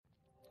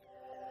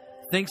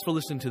Thanks for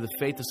listening to the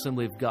Faith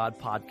Assembly of God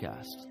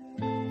podcast.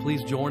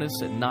 Please join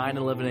us at 9 and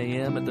 11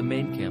 a.m. at the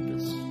main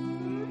campus,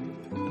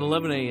 and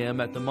 11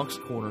 a.m. at the Moncks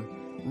Corner,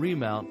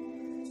 Remount,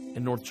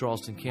 and North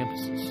Charleston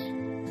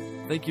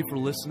campuses. Thank you for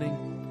listening,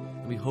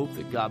 and we hope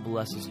that God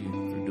blesses you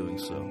through doing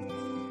so.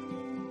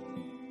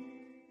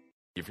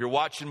 If you're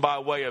watching by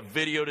way of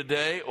video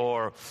today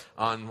or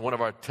on one of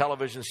our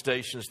television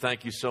stations,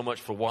 thank you so much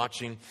for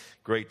watching.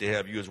 Great to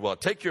have you as well.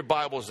 Take your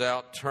Bibles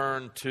out,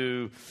 turn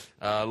to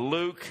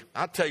Luke.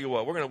 I'll tell you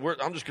what,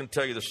 I'm just going to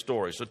tell you the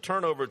story. So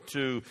turn over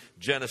to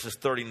Genesis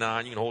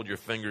 39. You can hold your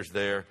fingers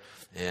there,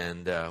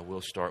 and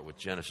we'll start with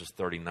Genesis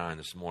 39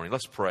 this morning.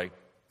 Let's pray.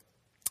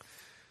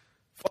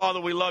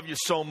 Father, we love you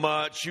so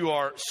much. You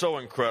are so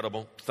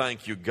incredible.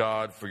 Thank you,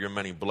 God, for your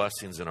many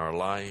blessings in our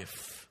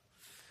life.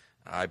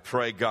 I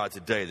pray, God,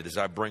 today that as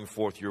I bring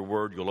forth your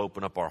word, you'll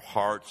open up our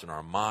hearts and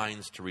our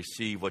minds to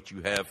receive what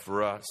you have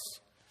for us.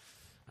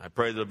 I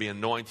pray there'll be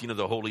anointing of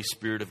the Holy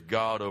Spirit of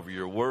God over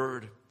your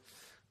word.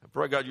 I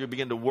pray, God, you'll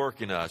begin to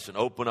work in us and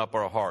open up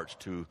our hearts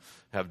to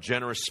have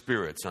generous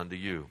spirits unto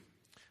you.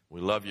 We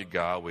love you,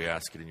 God. We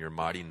ask it in your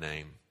mighty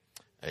name.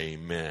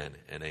 Amen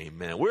and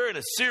amen. We're in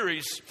a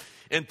series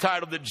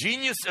entitled The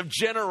Genius of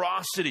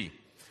Generosity.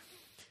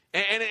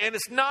 And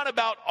it's not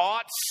about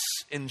oughts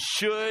and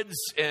shoulds,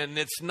 and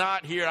it's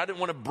not here. I didn't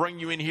want to bring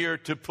you in here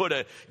to put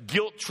a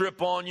guilt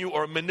trip on you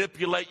or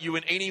manipulate you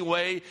in any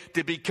way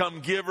to become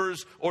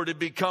givers or to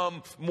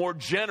become more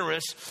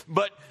generous.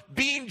 But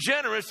being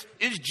generous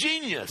is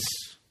genius.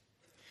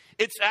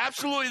 It's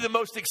absolutely the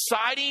most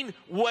exciting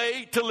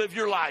way to live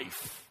your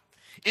life.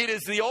 It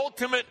is the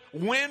ultimate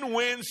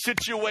win-win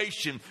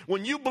situation.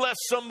 When you bless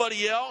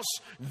somebody else,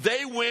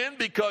 they win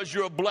because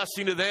you're a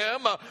blessing to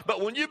them.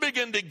 But when you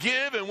begin to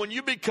give and when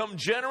you become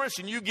generous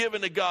and you give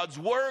into God's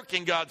work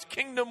and God's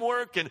kingdom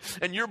work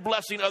and you're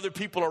blessing other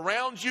people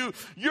around you,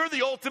 you're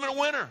the ultimate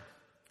winner.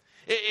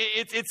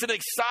 It's an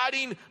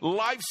exciting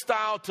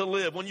lifestyle to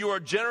live. When you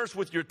are generous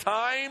with your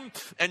time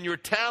and your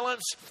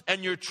talents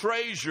and your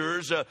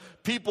treasures,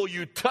 people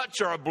you touch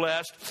are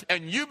blessed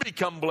and you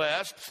become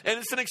blessed. And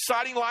it's an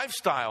exciting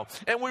lifestyle.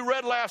 And we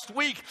read last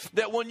week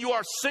that when you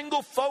are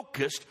single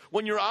focused,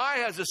 when your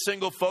eye has a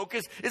single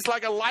focus, it's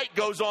like a light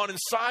goes on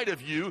inside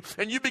of you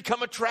and you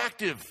become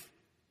attractive.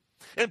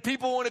 And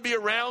people want to be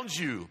around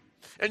you.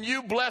 And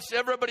you bless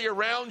everybody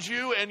around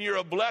you, and you're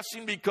a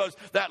blessing because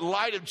that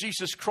light of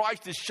Jesus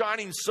Christ is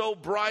shining so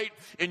bright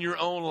in your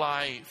own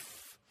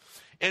life.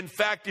 In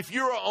fact, if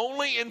you're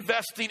only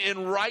investing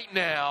in right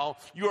now,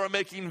 you are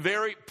making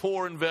very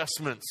poor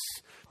investments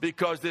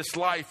because this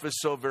life is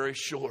so very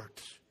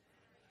short.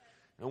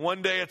 And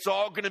one day it's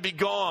all going to be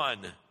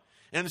gone.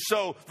 And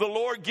so the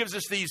Lord gives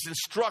us these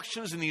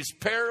instructions and these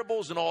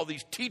parables and all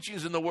these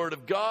teachings in the Word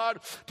of God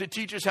to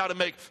teach us how to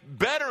make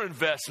better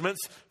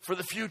investments for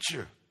the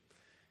future.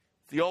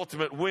 The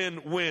ultimate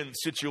win-win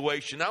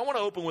situation. Now, I want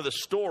to open with a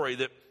story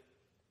that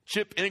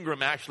Chip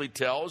Ingram actually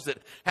tells that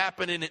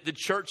happened in the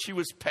church he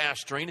was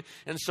pastoring.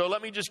 And so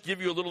let me just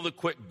give you a little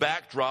quick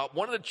backdrop.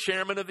 One of the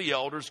chairmen of the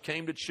elders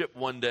came to Chip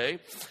one day,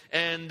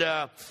 and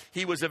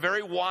he was a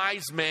very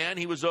wise man.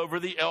 He was over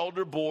the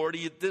elder board.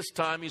 At this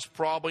time, he's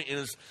probably in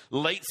his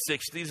late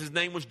 60s. His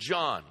name was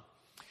John.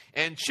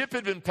 And Chip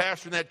had been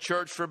pastoring that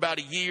church for about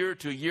a year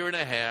to a year and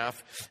a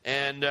half.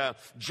 And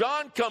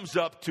John comes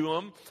up to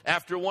him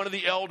after one of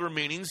the elder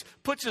meetings,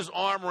 puts his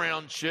arm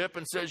around Chip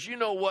and says, "You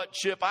know what,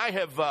 Chip,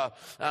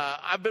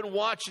 I've been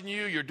watching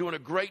you. You're doing a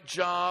great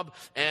job.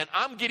 And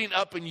I'm getting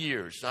up in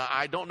years.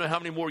 I don't know how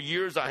many more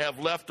years I have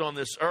left on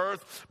this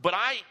earth. But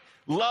I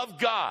love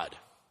God.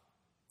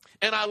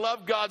 And I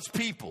love God's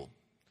people.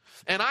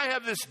 And I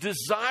have this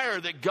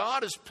desire that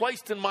God has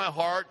placed in my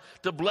heart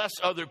to bless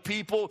other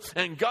people.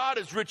 And God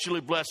has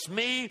richly blessed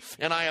me.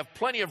 And I have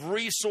plenty of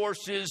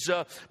resources.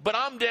 But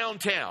I'm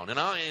downtown.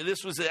 And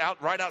this was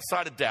right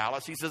outside of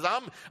Dallas. He says,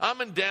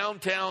 I'm in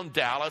downtown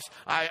Dallas.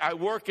 I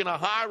work in a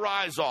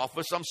high-rise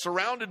office. I'm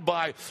surrounded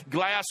by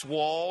glass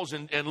walls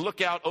and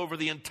look out over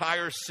the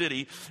entire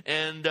city.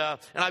 And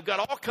I've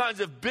got all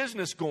kinds of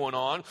business going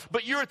on.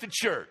 But you're at the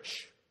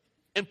church.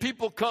 And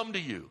people come to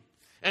you.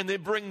 And they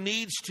bring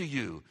needs to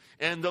you.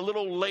 And the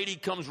little lady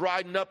comes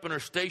riding up in her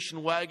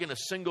station wagon, a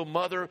single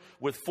mother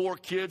with 4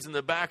 kids in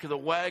the back of the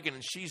wagon.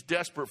 And she's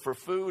desperate for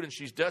food. And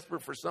she's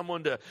desperate for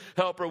someone to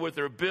help her with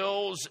her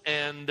bills.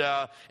 And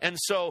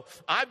so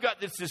I've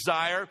got this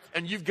desire,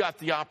 and you've got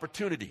the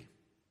opportunity.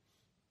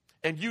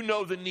 And you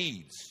know the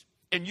needs.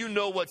 And you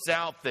know what's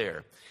out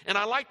there. And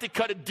I like to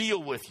cut a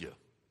deal with you.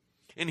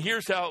 And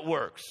here's how it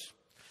works.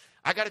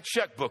 I got a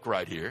checkbook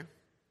right here.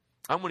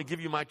 I'm going to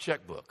give you my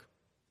checkbook.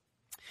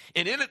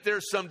 And in it,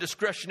 there's some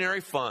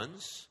discretionary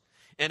funds.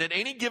 And at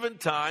any given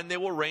time, they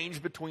will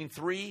range between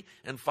 $3,000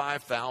 and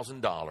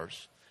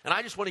 $5,000. And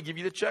I just want to give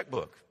you the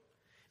checkbook.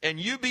 And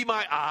you be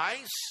my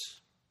eyes.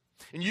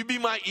 And you be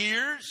my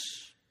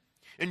ears.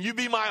 And you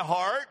be my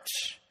heart.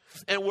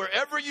 And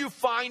wherever you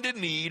find a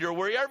need or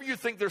wherever you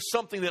think there's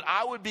something that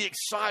I would be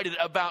excited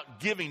about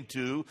giving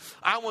to,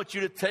 I want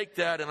you to take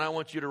that and I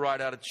want you to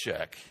write out a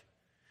check.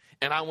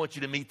 And I want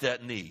you to meet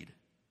that need.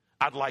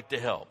 I'd like to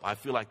help. I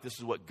feel like this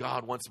is what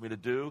God wants me to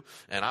do,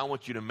 and I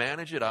want you to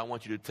manage it. I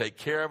want you to take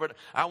care of it.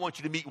 I want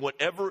you to meet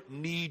whatever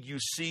need you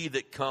see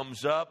that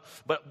comes up.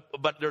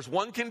 But there's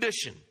one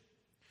condition.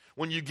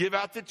 When you give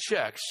out the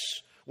checks,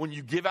 when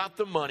you give out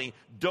the money,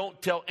 don't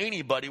tell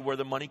anybody where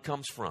the money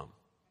comes from.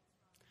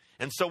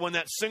 And so when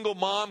that single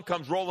mom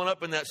comes rolling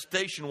up in that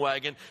station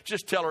wagon,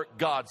 just tell her,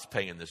 God's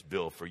paying this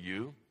bill for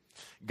you.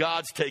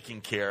 God's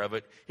taking care of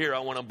it. Here, I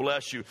want to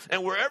bless you.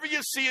 And wherever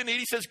you see a need,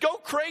 he says, go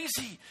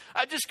crazy.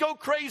 I just go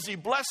crazy.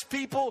 Bless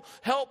people,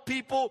 help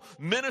people,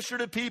 minister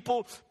to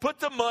people. Put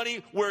the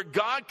money where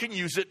God can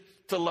use it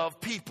to love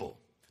people.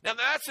 Now,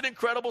 that's an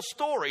incredible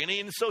story.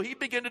 And so he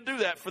began to do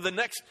that for the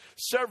next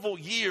several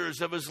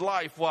years of his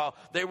life while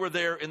they were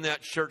there in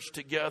that church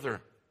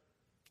together.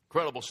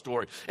 Incredible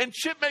story. And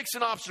Chip makes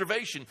an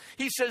observation.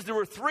 He says there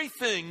were three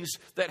things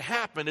that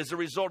happened as a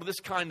result of this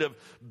kind of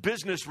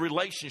business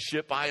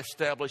relationship I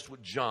established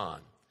with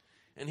John.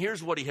 And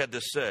here's what he had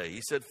to say.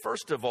 He said,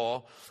 first of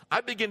all,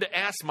 I began to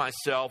ask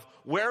myself,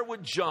 where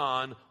would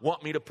John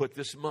want me to put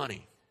this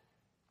money?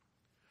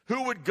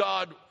 Who would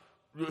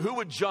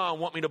John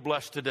want me to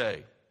bless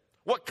today?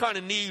 What kind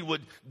of need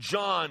would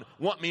John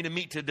want me to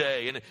meet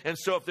today? And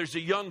so if there's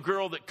a young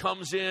girl that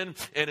comes in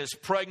and is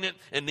pregnant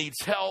and needs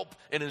help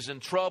and is in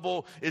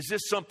trouble, is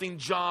this something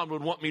John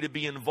would want me to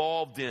be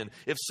involved in?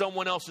 If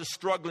someone else is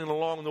struggling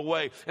along the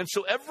way. And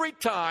so every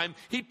time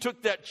he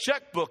took that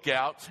checkbook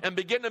out and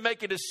began to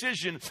make a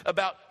decision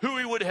about who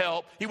he would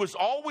help, he was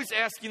always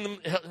asking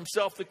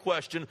himself the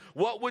question,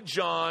 what would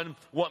John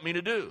want me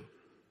to do?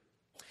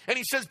 And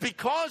he says,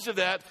 because of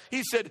that,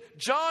 he said,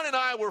 John and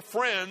I were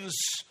friends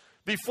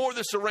before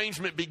this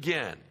arrangement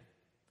began.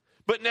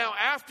 But now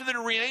after the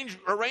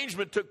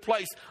arrangement took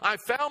place, I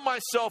found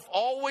myself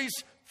always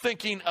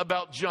thinking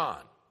about John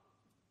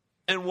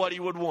and what he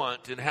would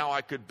want and how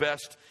I could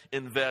best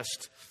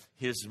invest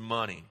his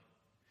money.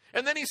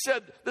 And then he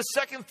said, the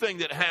second thing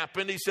that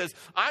happened, he says,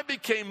 I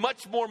became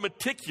much more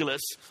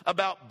meticulous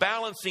about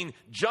balancing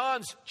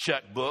John's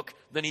checkbook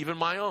than even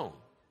my own.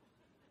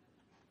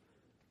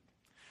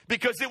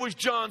 Because it was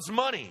John's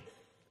money.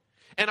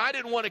 And I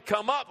didn't want to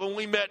come up when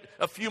we met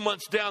a few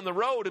months down the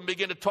road and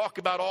begin to talk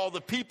about all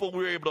the people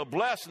we were able to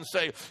bless and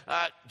say,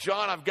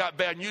 John, I've got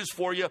bad news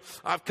for you.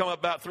 I've come up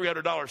about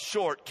 $300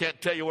 short.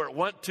 Can't tell you where it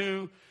went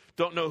to.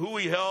 Don't know who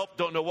we helped.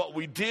 Don't know what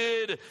we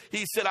did.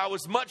 He said I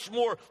was much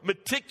more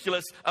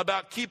meticulous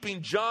about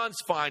keeping John's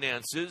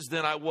finances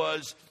than I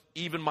was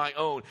even my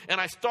own.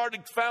 And I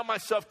found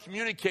myself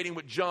communicating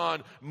with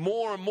John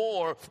more and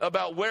more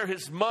about where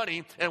his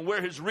money and where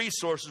his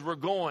resources were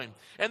going.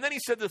 And then he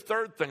said the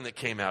third thing that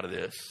came out of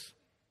this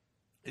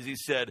is he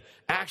said,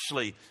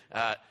 actually,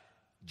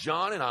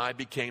 John and I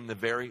became the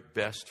very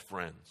best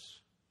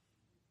friends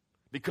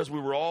because we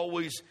were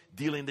always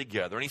dealing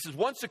together. And he says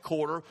once a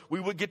quarter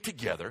we would get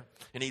together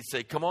and he'd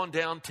say, come on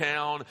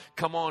downtown,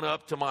 come on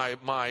up to my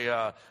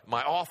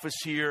office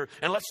here,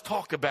 and let's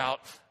talk about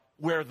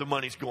where the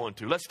money's going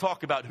to. Let's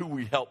talk about who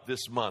we helped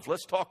this month.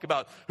 Let's talk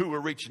about who we're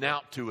reaching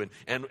out to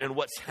and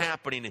what's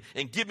happening,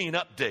 and give me an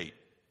update.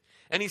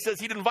 And he says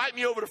he'd invite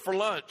me over for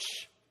lunch.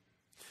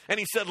 And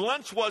he said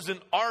lunch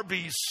wasn't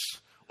Arby's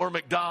or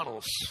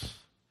McDonald's.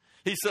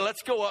 He said,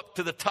 let's go up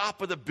to the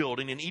top of the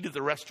building and eat at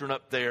the restaurant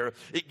up there.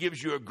 It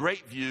gives you a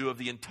great view of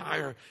the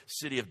entire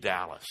city of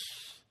Dallas.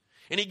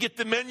 And he'd get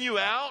the menu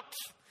out.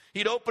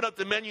 He'd open up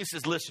the menu and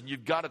says, listen,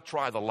 you've got to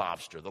try the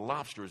lobster. The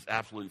lobster is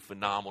absolutely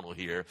phenomenal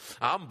here.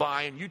 I'm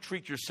buying. You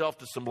treat yourself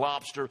to some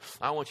lobster.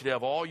 I want you to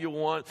have all you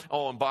want.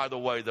 Oh, and by the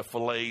way, the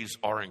fillets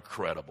are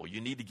incredible.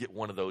 You need to get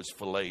one of those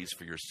fillets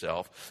for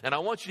yourself. And I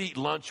want you to eat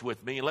lunch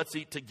with me, and let's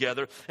eat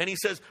together. And he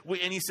says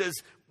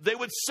they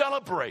would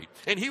celebrate.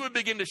 And he would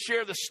begin to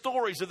share the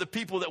stories of the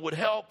people that would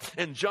help.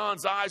 And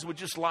John's eyes would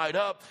just light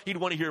up. He'd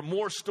want to hear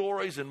more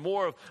stories and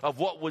more of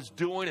what was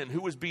doing and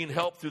who was being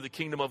helped through the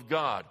kingdom of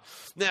God.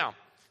 Now,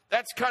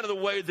 that's kind of the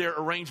way their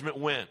arrangement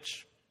went.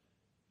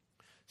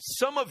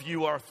 Some of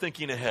you are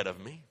thinking ahead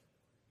of me.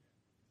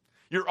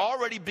 You're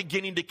already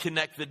beginning to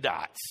connect the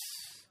dots.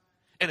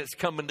 And it's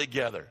coming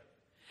together.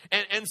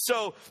 And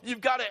so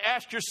you've got to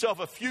ask yourself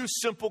a few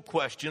simple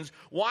questions.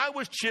 Why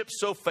was Chip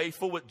so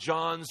faithful with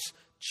John's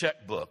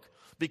checkbook?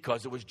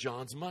 Because it was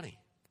John's money.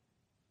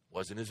 It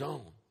wasn't his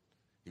own.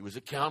 He was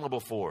accountable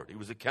for it. He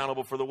was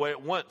accountable for the way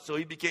it went. So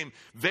he became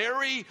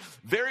very,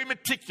 very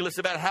meticulous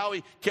about how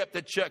he kept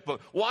the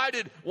checkbook. Why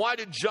did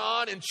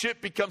John and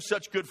Chip become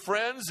such good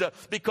friends?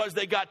 Because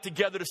they got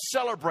together to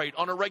celebrate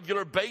on a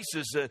regular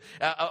basis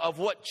of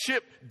what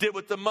Chip did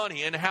with the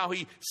money and how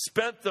he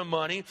spent the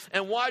money.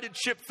 And why did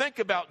Chip think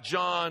about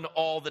John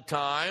all the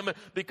time?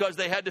 Because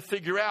they had to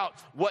figure out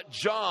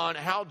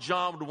how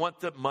John would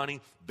want the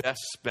money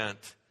best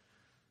spent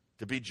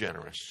to be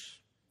generous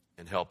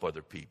and help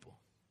other people.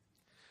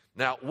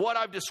 Now, what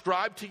I've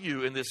described to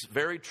you in this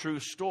very true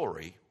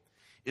story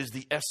is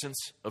the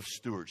essence of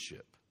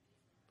stewardship.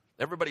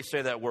 Everybody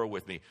say that word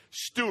with me.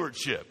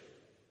 Stewardship.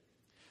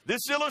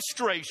 This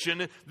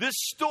illustration, this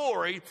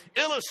story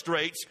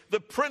illustrates the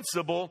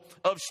principle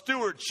of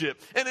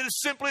stewardship. And it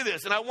is simply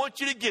this, and I want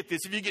you to get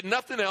this. If you get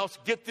nothing else,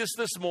 get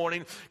this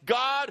morning.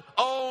 God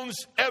owns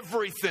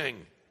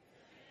everything.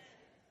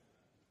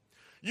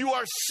 You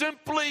are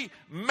simply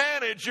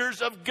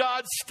managers of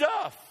God's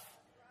stuff.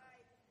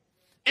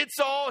 It's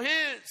all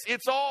His.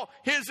 It's all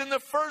His in the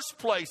first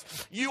place.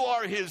 You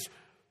are His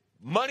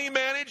money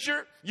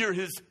manager, you're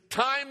His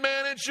time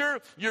manager,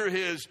 you're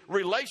His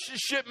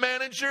relationship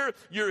manager,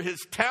 you're His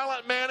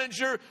talent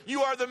manager.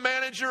 You are the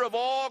manager of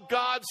all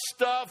God's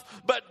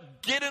stuff.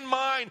 But get in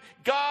mind,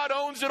 God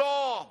owns it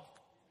all.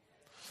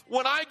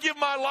 When I give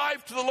my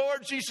life to the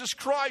Lord Jesus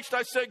Christ,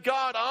 I say,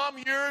 God, I'm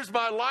yours,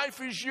 my life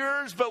is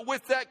yours, but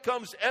with that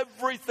comes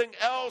everything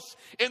else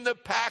in the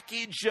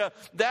package.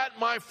 That,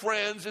 my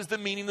friends, is the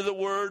meaning of the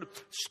word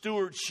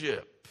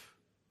stewardship.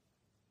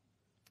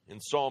 In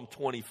Psalm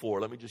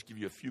 24, let me just give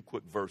you a few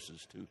quick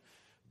verses to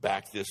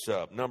back this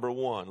up. Number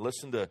 1,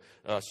 listen to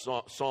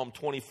Psalm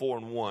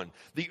 24:1.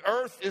 The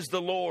earth is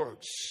the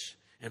Lord's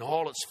and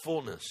all its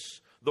fullness,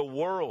 the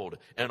world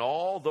and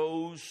all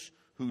those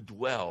who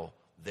dwell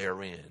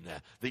therein.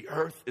 The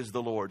earth is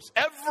the Lord's.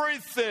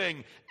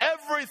 Everything,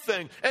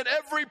 and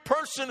every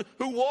person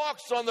who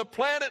walks on the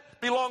planet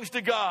belongs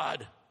to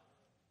God.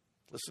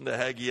 Listen to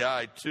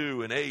Haggai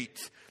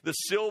 2:8. The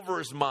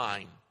silver is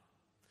mine.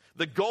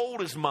 The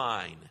gold is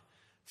mine,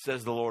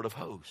 says the Lord of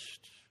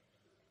hosts.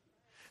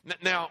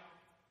 Now,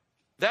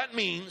 that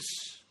means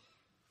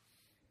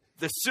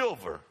the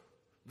silver,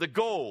 the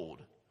gold,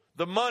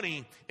 the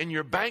money in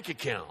your bank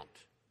account.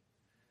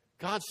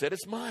 God said,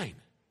 it's mine.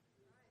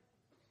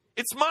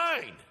 It's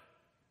mine.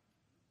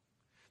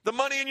 The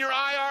money in your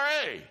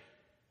IRA.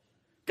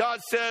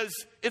 God says,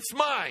 it's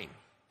mine.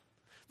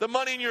 The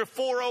money in your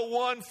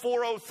 401,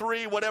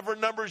 403, whatever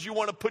numbers you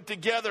want to put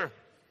together.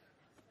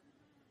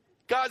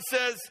 God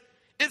says,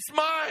 it's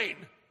mine.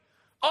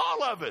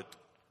 All of it.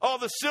 All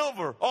the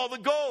silver, all the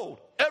gold,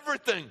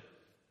 everything.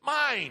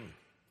 Mine.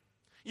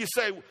 You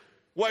say,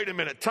 wait a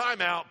minute,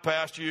 time out,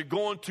 Pastor. You're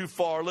going too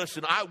far.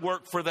 Listen, I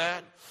worked for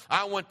that.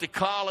 I went to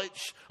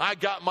college. I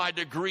got my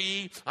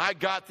degree. I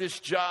got this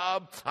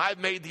job. I've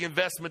made the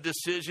investment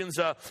decisions.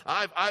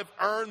 I've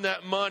earned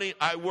that money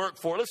I worked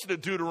for. Listen to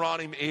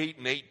Deuteronomy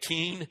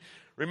 8:18.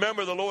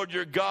 Remember the Lord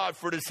your God,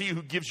 for it is He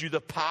who gives you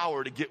the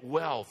power to get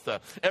wealth.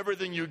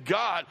 Everything you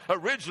got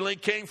originally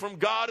came from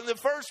God in the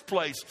first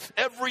place.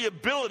 Every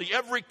ability,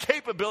 every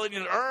capability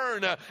to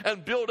earn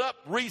and build up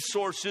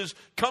resources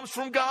comes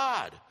from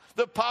God.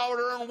 The power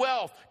to earn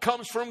wealth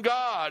comes from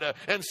God.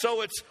 And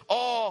so it's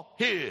all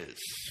His.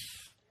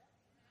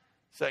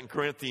 2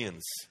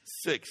 Corinthians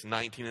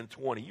 6:19 and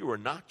 20. You are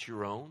not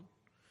your own,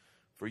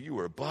 for you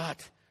were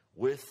bought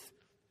with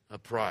a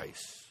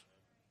price.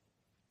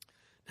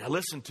 Now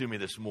listen to me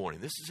this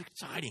morning. This is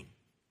exciting.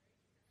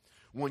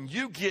 When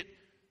you get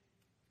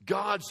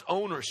God's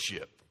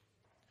ownership,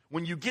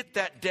 when you get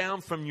that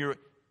down from your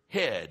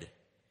head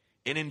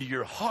and into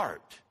your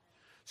heart,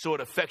 so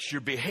it affects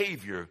your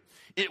behavior,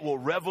 it will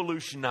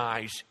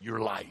revolutionize your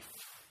life.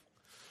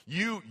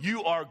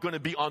 You are going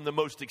to be on the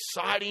most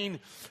exciting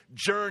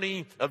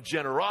journey of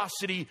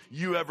generosity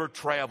you ever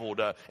traveled.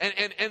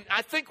 And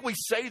I think we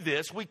say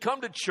this. We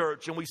come to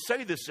church and we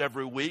say this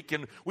every week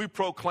and we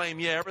proclaim,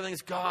 yeah,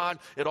 everything's God.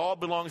 It all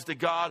belongs to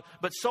God.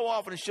 But so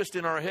often it's just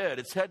in our head.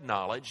 It's head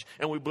knowledge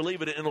and we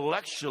believe it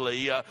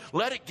intellectually.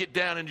 Let it get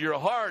down into your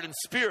heart and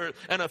spirit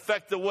and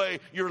affect the way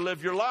you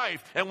live your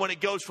life. And when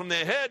it goes from the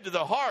head to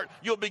the heart,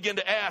 you'll begin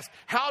to ask,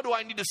 how do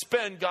I need to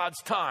spend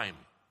God's time?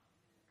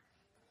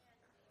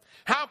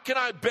 How can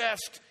I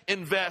best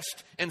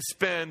invest and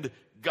spend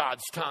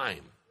God's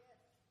time?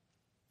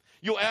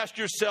 You'll ask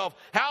yourself,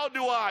 how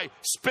do I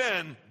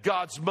spend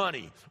God's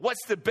money?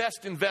 What's the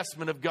best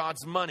investment of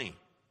God's money?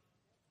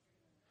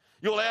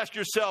 You'll ask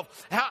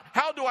yourself,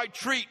 how do I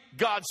treat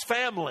God's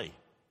family?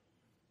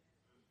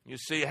 You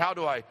see, how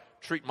do I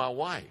treat my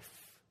wife?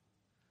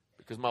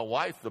 Because my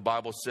wife, the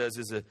Bible says,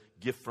 is a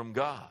gift from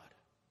God.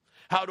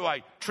 How do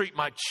I treat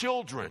my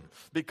children?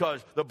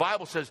 Because the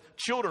Bible says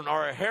children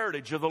are a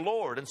heritage of the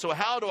Lord. And so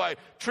how do I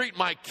treat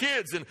my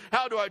kids? And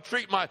how do I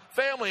treat my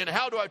family? And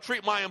how do I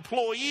treat my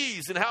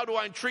employees? And how do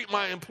I treat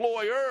my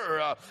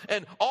employer?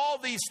 And all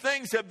these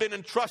things have been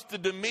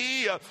entrusted to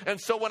me. And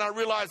so when I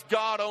realize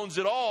God owns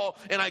it all,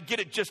 and I get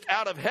it just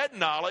out of head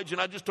knowledge,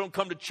 and I just don't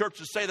come to church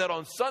to say that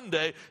on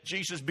Sunday,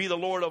 Jesus be the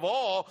Lord of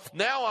all,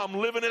 now I'm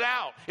living it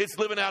out. It's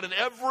living out in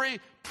every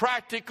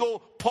practical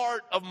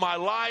part of my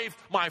life,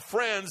 my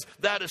friends.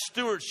 That is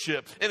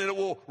stewardship, and it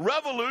will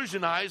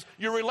revolutionize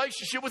your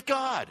relationship with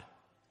God.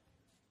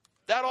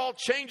 That all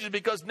changes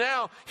because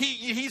now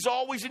He's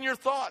always in your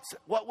thoughts.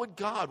 What would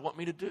God want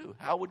me to do?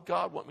 How would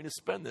God want me to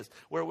spend this?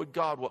 Where would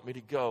God want me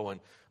to go?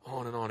 And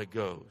on it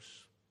goes.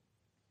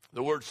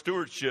 The word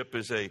stewardship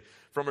is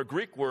from a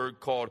Greek word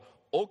called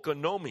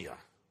oikonomia.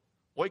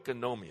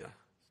 Oikonomia.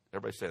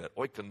 Everybody say that.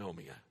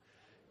 Oikonomia.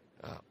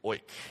 Oik.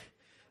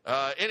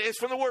 And it's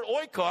from the word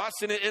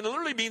oikos, and it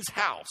literally means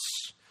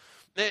house.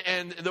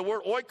 And the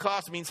word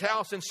oikos means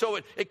house, and so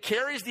it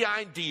carries the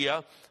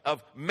idea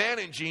of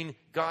managing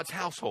God's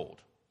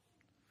household.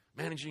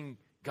 Managing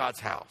God's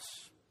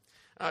house.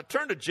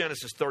 Turn to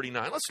Genesis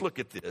 39. Let's look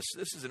at this.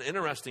 This is an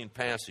interesting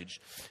passage.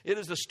 It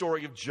is the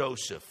story of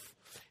Joseph.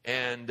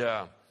 And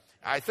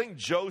I think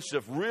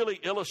Joseph really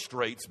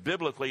illustrates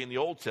biblically in the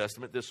Old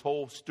Testament this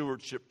whole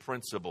stewardship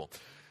principle.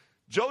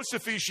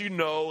 Joseph, as you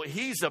know,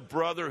 he's a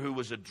brother who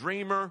was a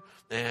dreamer,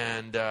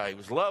 and he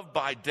was loved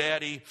by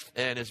daddy,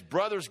 and his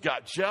brothers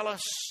got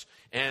jealous,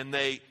 and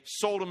they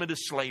sold him into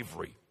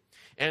slavery.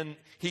 And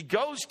he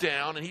goes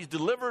down, and he's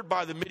delivered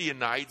by the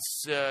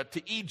Midianites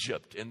to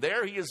Egypt. And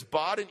there he is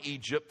bought in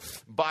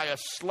Egypt by a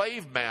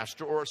slave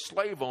master or a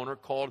slave owner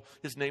called,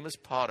 his name is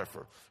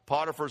Potiphar.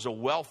 Potiphar's a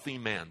wealthy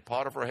man.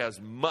 Potiphar has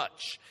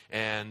much,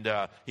 and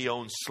he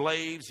owns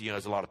slaves. He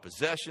has a lot of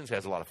possessions,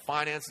 has a lot of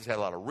finances, has a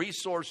lot of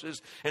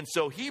resources. And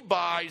so he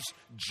buys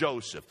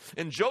Joseph.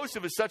 And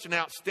Joseph is such an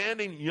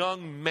outstanding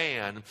young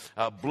man,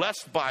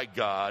 blessed by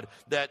God,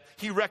 that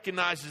he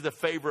recognizes the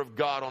favor of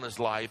God on his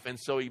life. And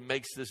so he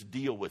makes this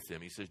deal with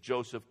him. He says,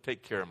 Joseph,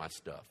 take care of my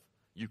stuff.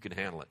 You can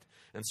handle it.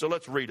 And so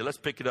let's read it. Let's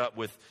pick it up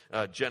with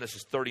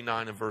Genesis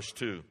 39 and verse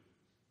 2.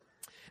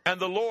 And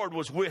the Lord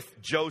was with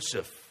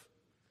Joseph,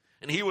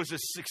 and he was a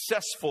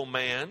successful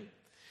man,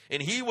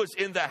 and he was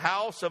in the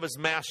house of his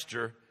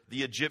master,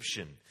 the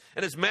Egyptian.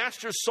 And his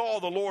master saw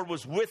the Lord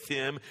was with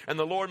him, and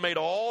the Lord made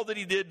all that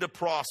he did to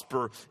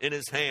prosper in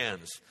his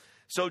hands.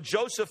 So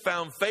Joseph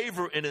found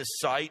favor in his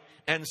sight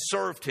and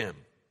served him.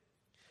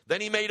 Then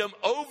he made him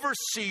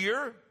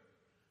overseer,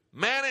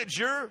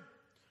 manager,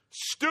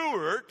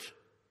 steward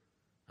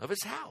of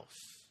his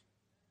house,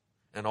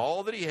 and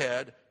all that he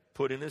had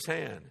put in his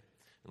hand.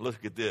 And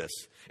look at this.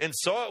 And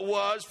so it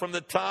was from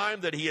the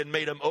time that he had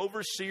made him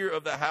overseer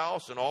of the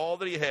house and all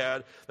that he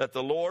had, that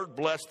the Lord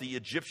blessed the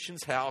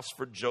Egyptian's house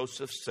for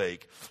Joseph's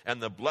sake. And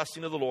the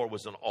blessing of the Lord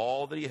was on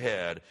all that he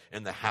had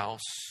in the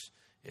house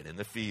and in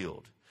the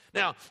field.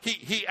 Now,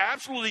 he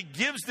absolutely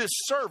gives this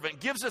servant,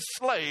 gives a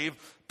slave,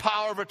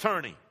 power of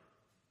attorney.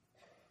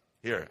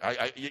 Here,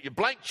 your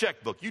blank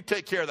checkbook. You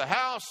take care of the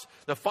house,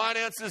 the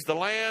finances, the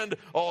land,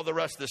 all the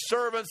rest of the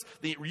servants.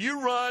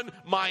 You run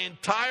my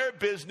entire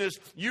business.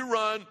 You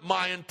run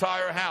my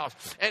entire house.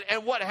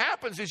 And what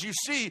happens is, you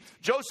see,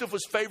 Joseph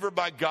was favored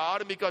by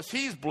God, and because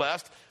he's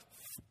blessed,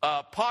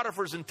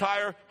 Potiphar's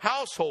entire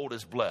household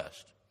is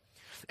blessed.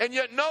 And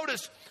yet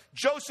notice,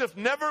 Joseph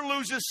never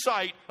loses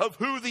sight of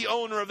who the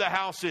owner of the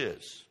house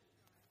is.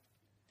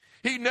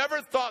 He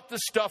never thought the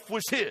stuff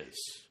was his.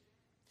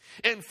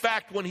 In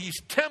fact, when he's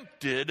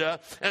tempted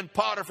and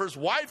Potiphar's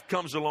wife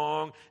comes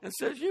along and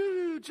says,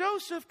 "You,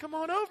 Joseph, come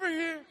on over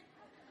here."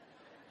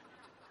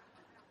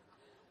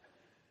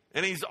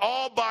 And he's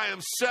all by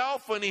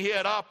himself when he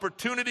had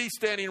opportunity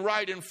standing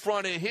right in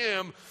front of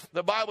him.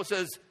 The Bible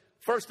says,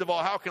 first of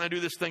all, how can I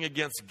do this thing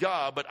against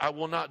God? But I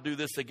will not do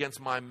this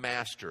against my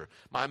master.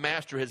 My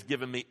master has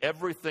given me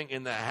everything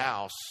in the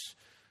house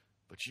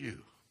but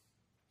you.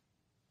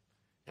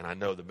 And I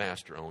know the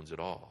master owns it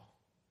all.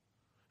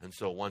 And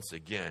so once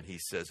again, he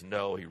says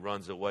no, he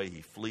runs away,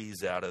 he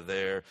flees out of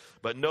there.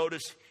 But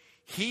notice,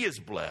 he is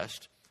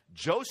blessed,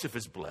 Joseph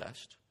is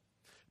blessed,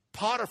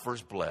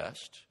 Potiphar's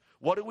blessed.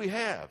 What do we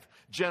have?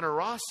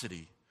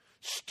 Generosity,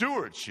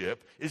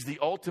 stewardship is the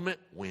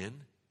ultimate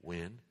win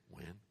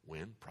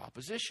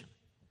proposition.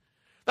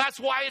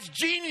 That's why it's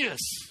genius.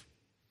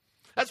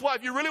 That's why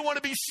if you really want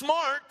to be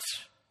smart,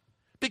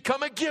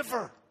 become a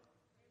giver.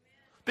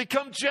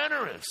 Become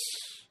generous.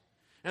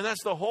 And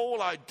that's the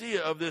whole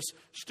idea of this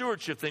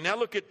stewardship thing. Now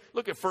look at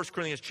 1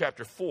 Corinthians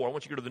chapter 4. I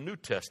want you to go to the New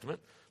Testament.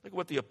 Look at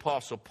what the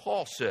Apostle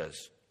Paul says.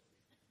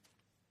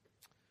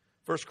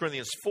 1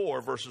 Corinthians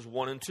 4, verses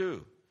 1 and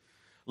 2.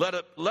 Let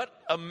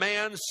a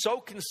man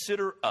so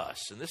consider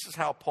us. And this is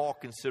how Paul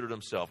considered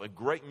himself. A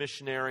great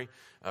missionary,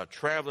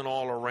 traveling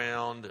all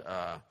around.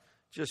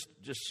 Just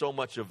so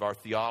much of our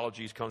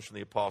theologies comes from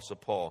the Apostle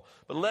Paul.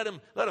 But let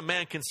a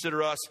man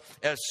consider us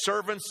as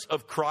servants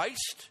of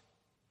Christ,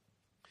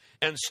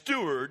 and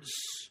stewards,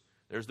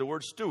 there's the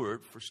word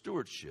steward for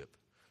stewardship,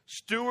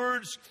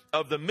 stewards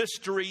of the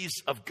mysteries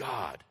of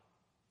God.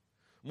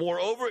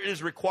 Moreover, it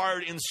is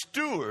required in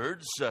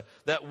stewards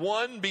that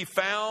one be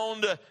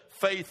found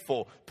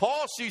faithful.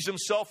 Paul sees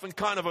himself in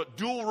kind of a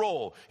dual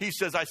role. He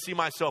says, I see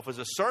myself as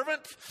a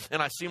servant,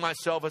 and I see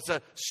myself as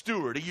a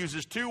steward. He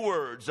uses two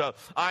words.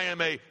 I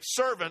am a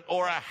servant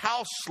or a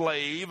house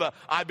slave.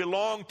 I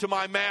belong to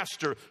my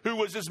master. Who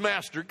was his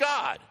master?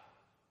 God.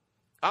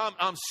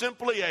 I'm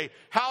simply a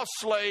house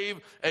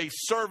slave, a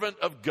servant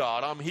of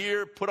God. I'm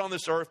here, put on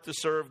this earth to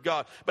serve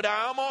God. But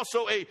I'm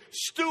also a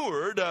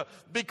steward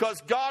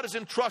because God has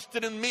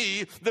entrusted in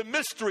me the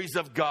mysteries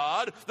of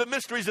God, the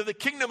mysteries of the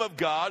kingdom of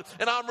God,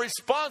 and I'm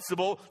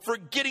responsible for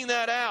getting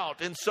that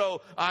out. And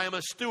so I am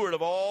a steward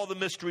of all the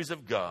mysteries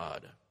of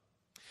God.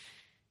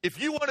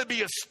 If you want to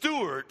be a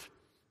steward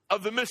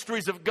of the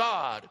mysteries of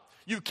God,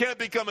 you can't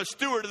become a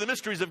steward of the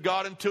mysteries of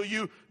God until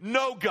you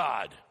know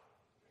God.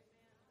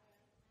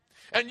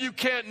 And you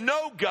can't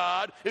know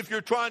God if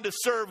you're trying to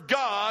serve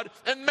God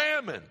and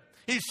mammon.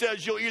 He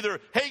says you'll either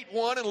hate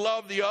one and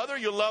love the other,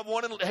 you'll love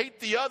one and hate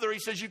the other. He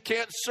says you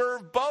can't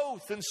serve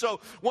both. And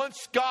so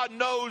once God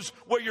knows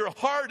where your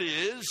heart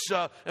is,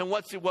 and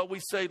what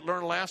we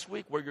learned last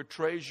week, where your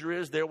treasure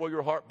is, there will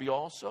your heart be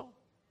also.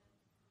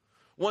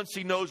 Once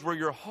he knows where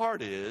your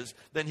heart is,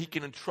 then he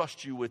can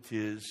entrust you with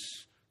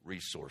his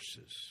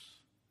resources.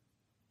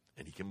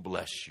 And he can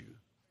bless you.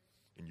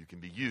 And you can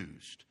be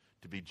used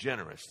to be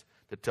generous,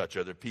 to touch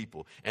other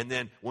people. And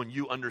then when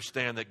you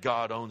understand that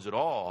God owns it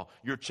all,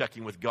 you're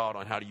checking with God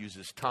on how to use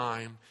his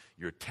time,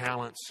 your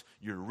talents,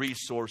 your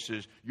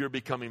resources. You're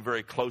becoming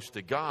very close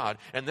to God.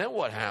 And then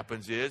what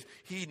happens is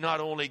he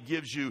not only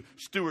gives you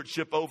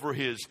stewardship over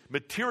his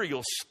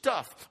material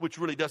stuff, which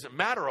really doesn't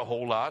matter a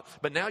whole lot,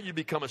 but now you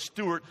become a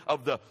steward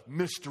of the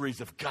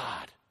mysteries of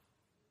God.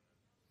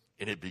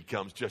 And it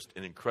becomes just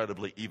an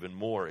incredibly even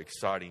more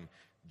exciting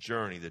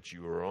journey that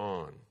you are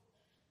on.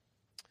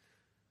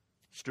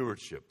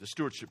 Stewardship, the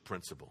stewardship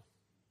principle.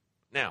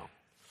 Now,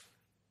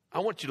 I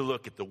want you to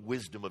look at the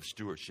wisdom of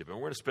stewardship. And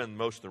we're going to spend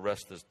most of the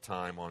rest of the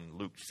time on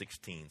Luke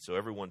 16. So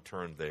everyone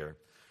turn there.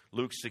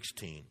 Luke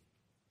 16.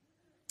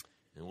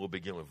 And we'll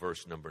begin with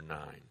verse number 9.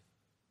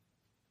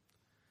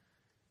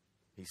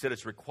 He said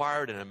it's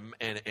required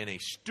in a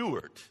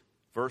steward.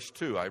 Verse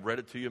 2, I read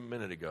it to you a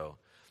minute ago.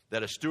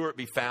 That a steward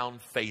be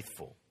found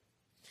faithful.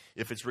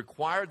 If it's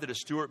required that a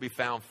steward be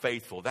found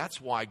faithful, that's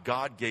why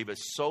God gave us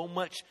so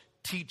much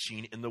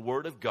teaching in the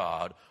Word of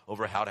God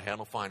over how to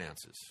handle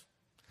finances.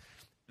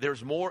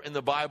 There's more in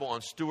the Bible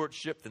on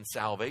stewardship than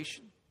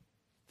salvation,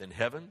 than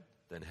heaven,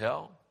 than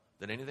hell,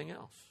 than anything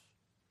else.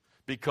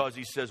 Because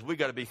he says we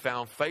got to be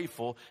found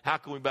faithful. How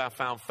can we be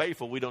found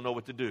faithful? We don't know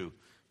what to do.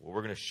 Well,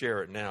 we're going to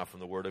share it now from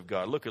the Word of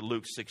God. Look at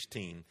Luke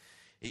 16.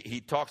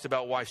 He talks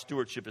about why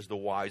stewardship is the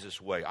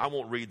wisest way. I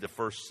won't read the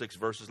first 6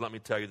 verses. Let me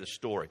tell you the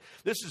story.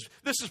 This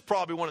is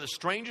probably one of the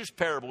strangest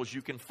parables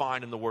you can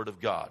find in the Word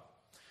of God.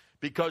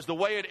 Because the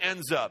way it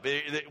ends up,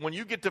 when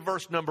you get to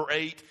verse number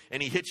 8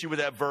 and he hits you with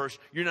that verse,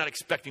 you're not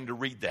expecting to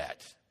read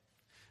that.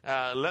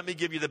 Let me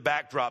give you the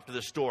backdrop to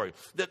the story.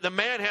 The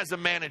man has a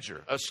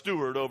manager, a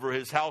steward over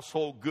his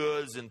household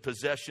goods and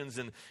possessions,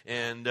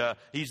 and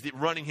he's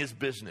running his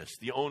business,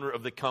 the owner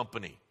of the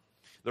company.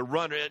 The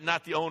runner,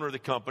 not the owner of the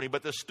company,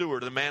 but the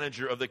steward, the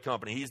manager of the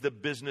company. He's the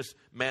business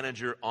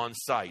manager on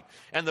site.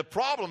 And the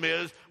problem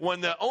is, when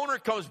the owner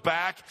comes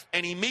back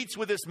and he meets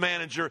with this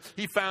manager,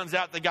 he finds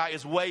out the guy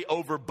is way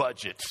over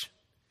budget.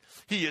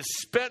 He has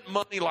spent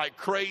money like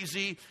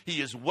crazy.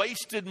 He has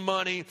wasted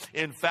money.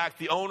 In fact,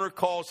 the owner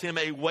calls him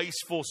a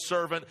wasteful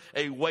servant,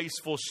 a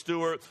wasteful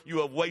steward.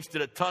 You have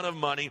wasted a ton of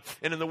money.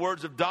 And in the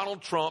words of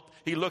Donald Trump,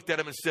 he looked at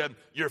him and said,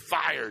 "You're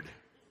fired."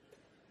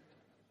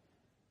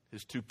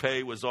 His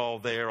toupee was all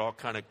there, all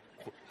kind of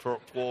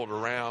twirled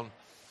around.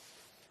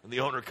 And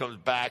the owner comes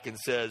back and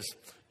says,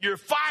 "You're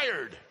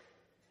fired.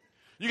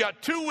 You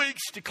got 2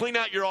 weeks to clean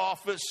out your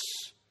office.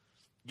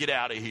 Get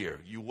out of here.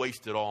 You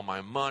wasted all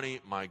my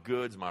money, my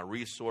goods, my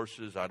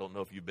resources. I don't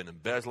know if you've been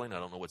embezzling. I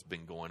don't know what's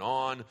been going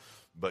on,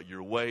 but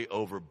you're way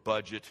over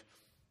budget.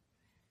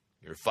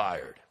 You're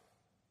fired."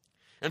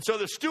 And so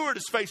the steward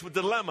is faced with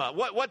a dilemma.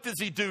 What does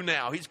he do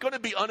now? He's going to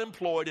be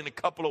unemployed in a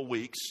couple of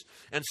weeks.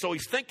 And so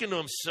he's thinking to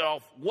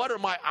himself, what are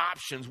my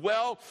options?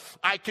 Well,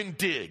 I can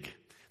dig.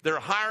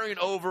 They're hiring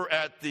over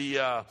at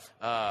the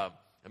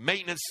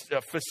maintenance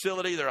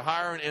facility. They're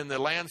hiring in the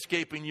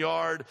landscaping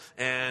yard.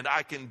 And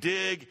I can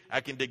dig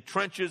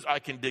trenches. I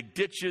can dig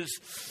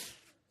ditches.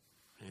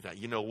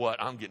 You know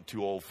what? I'm getting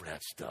too old for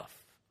that stuff.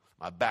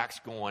 My back's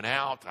going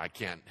out. I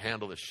can't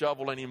handle the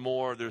shovel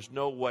anymore. There's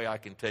no way I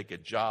can take a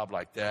job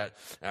like that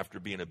after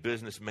being a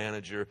business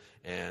manager.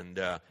 And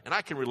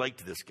I can relate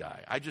to this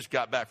guy. I just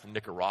got back from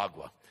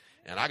Nicaragua.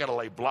 And I got to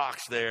lay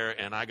blocks there,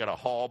 and I got to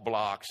haul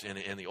blocks.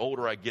 And the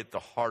older I get, the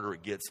harder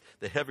it gets.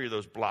 The heavier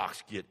those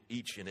blocks get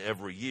each and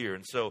every year.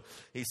 And so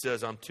he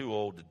says, I'm too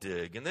old to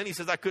dig. And then he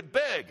says, I could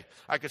beg.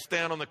 I could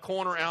stand on the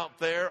corner out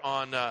there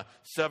on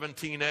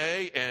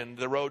 17A and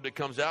the road that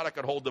comes out. I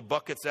could hold the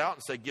buckets out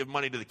and say, give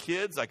money to the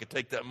kids. I could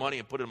take that money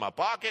and put it in my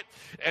pocket.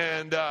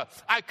 And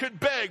I could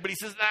beg. But he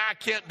says, I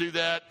can't do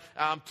that.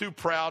 I'm too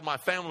proud. My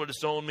family would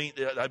disown me.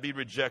 I'd be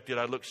rejected.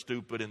 I'd look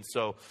stupid. And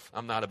so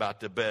I'm not about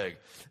to beg.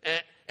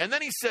 And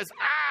then he says,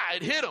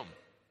 it hit him.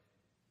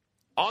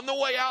 On the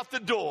way out the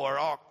door,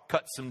 I'll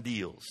cut some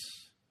deals.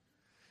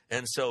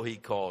 And so he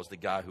calls the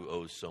guy who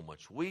owes so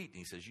much wheat. And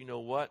he says, you know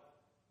what?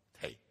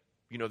 Hey,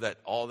 you know that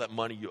all that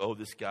money you owe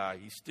this guy,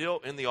 he's still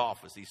in the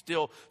office. He's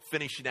still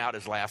finishing out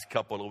his last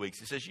couple of weeks.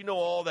 He says, you know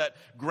all that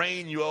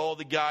grain you owe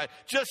the guy,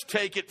 just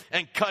take it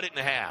and cut it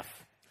in half.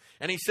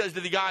 And he says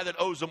to the guy that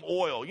owes him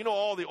oil, you know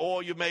all the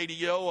oil you made,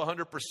 you owe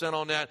 100%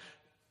 on that.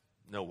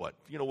 You know what?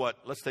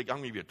 I'm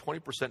going to give you a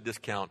 20%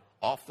 discount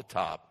off the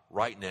top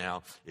right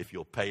now if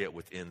you'll pay it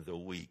within the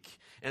week.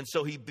 And so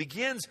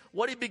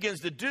what he begins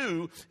to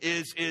do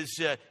is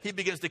he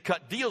begins to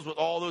cut deals with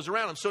all those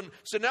around him.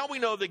 So now we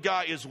know the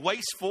guy is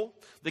wasteful.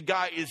 The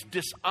guy is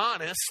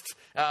dishonest.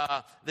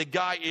 The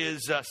guy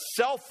is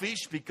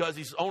selfish because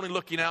he's only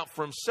looking out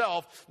for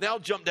himself. Now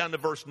jump down to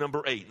verse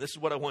number 8. This is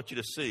what I want you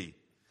to see.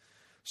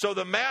 So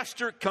the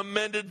master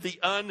commended the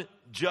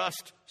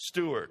unjust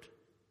steward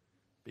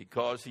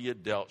because he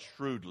had dealt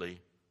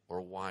shrewdly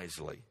or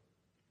wisely.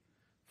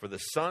 For the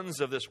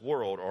sons of this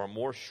world are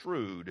more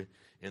shrewd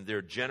in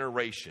their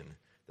generation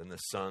than the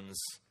sons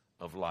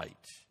of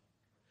light.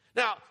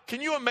 Now,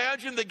 can you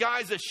imagine the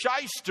guy's a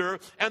shyster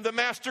and the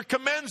master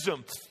commends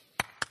him?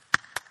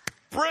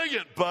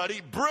 Brilliant,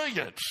 buddy,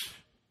 brilliant.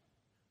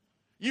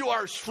 You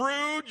are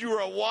shrewd, you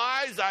are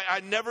wise.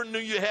 I never knew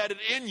you had it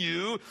in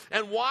you.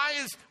 And why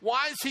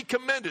is he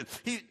commended?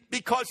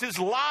 Because his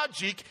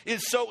logic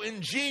is so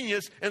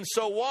ingenious and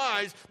so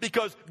wise,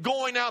 because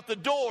going out the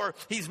door,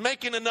 he's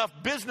making enough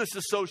business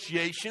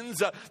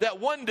associations that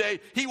one day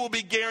he will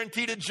be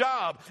guaranteed a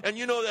job. And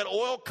you know that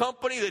oil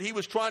company that he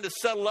was trying to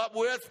settle up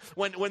with,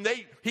 when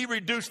he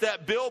reduced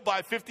that bill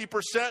by 50%,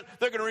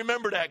 they're going to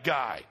remember that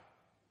guy.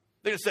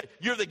 They're going to say,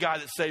 you're the guy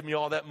that saved me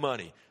all that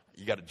money.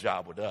 You got a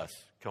job with us.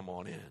 Come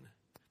on in.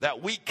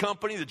 That wheat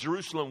company, the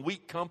Jerusalem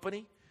Wheat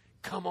Company,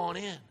 come on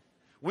in.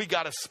 We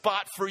got a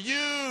spot for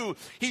you.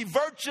 He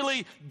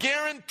virtually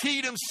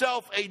guaranteed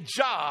himself a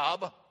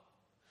job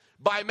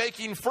by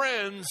making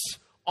friends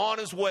on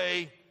his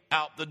way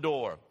out the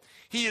door.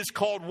 He is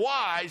called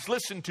wise,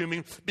 listen to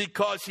me,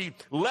 because he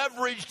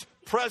leveraged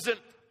present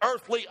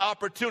earthly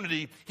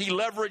opportunity. He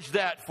leveraged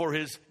that for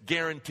his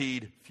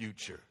guaranteed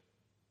future.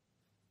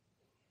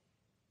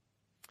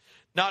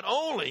 Not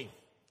only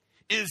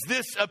is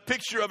this a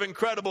picture of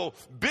incredible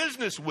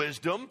business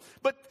wisdom,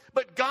 but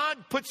God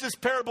puts this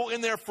parable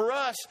in there for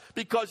us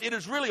because it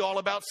is really all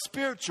about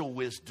spiritual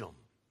wisdom.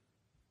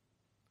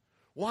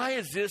 Why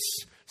is this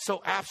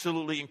so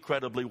absolutely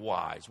incredibly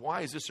wise?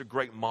 Why is this a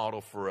great model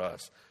for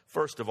us?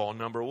 First of all,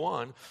 number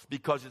one,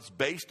 because it's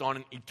based on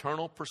an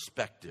eternal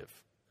perspective.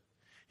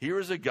 Here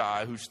is a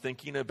guy who's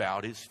thinking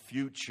about his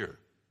future.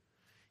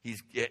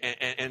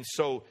 And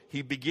so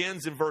he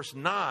begins in verse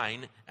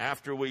 9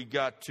 after we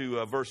got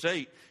to verse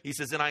 8. He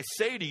says, and I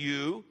say to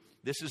you,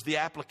 this is the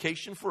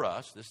application for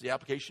us. This is the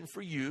application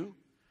for you.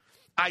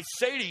 I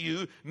say to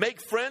you, make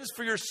friends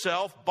for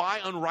yourself by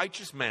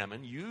unrighteous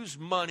mammon. Use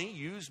money,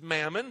 use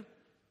mammon,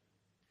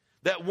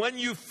 that when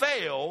you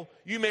fail,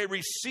 they may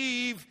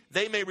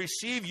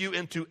receive you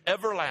into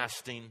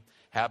everlasting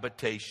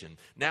habitation.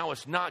 Now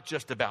it's not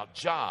just about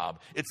job.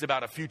 It's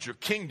about a future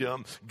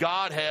kingdom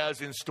God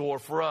has in store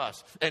for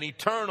us. An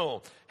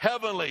eternal,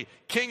 heavenly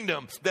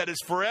kingdom that is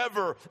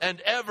forever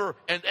and ever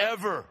and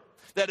ever.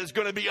 That is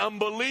going to be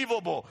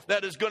unbelievable.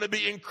 That is going to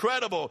be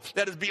incredible.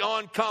 That is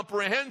beyond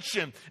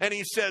comprehension. And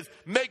he says,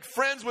 make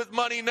friends with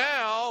money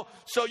now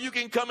so you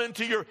can come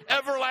into your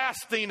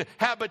everlasting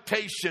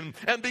habitation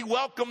and be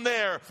welcomed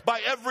there by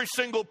every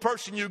single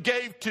person you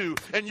gave to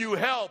and you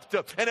helped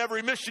and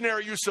every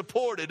missionary you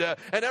supported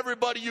and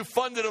everybody you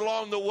funded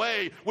along the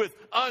way with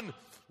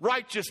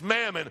unrighteous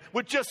mammon,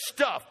 with just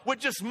stuff, with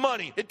just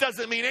money. It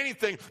doesn't mean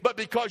anything, but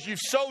because you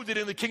sowed it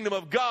in the kingdom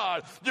of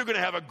God, you're going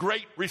to have a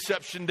great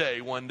reception day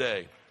one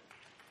day.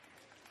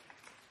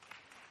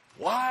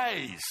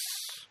 Wise.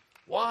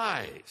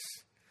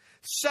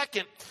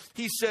 Second,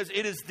 he says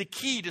it is the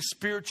key to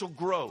spiritual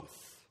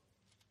growth.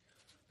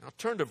 Now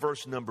turn to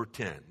verse number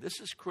 10.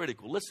 This is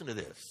critical. Listen to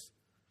this.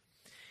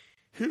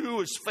 Who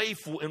is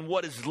faithful in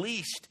what is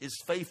least is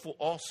faithful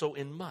also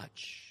in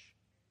much.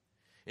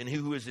 And he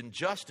who is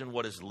unjust in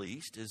what is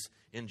least is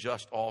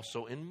unjust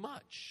also in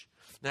much.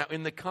 Now,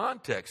 in the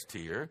context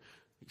here,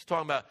 he's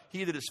talking about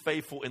he that is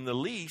faithful in the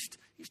least,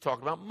 he's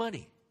talking about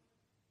money.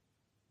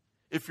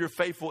 If you're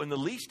faithful in the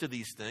least of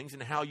these things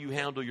and how you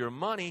handle your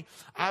money,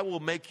 I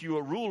will make you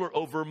a ruler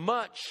over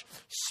much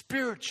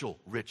spiritual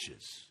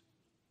riches,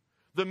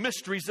 the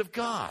mysteries of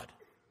God.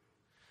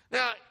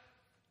 Now,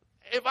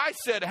 if I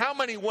said, how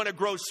many want to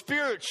grow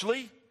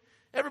spiritually?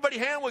 Everybody's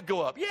hand would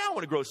go up. Yeah, I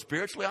want to grow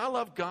spiritually. I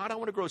love God. I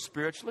want to grow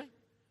spiritually.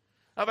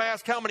 If I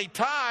ask how many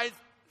tithe,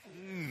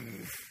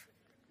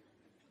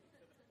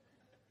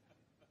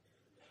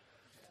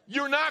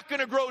 you're not going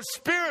to grow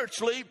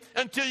spiritually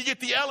until you get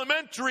the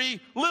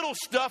elementary little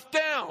stuff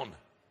down.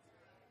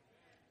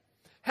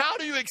 How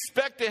do you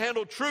expect to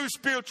handle true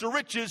spiritual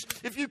riches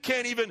if you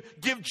can't even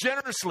give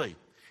generously?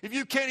 If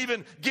you can't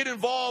even get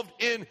involved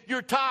in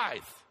your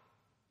tithe?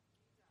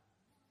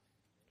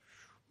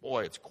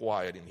 Boy, it's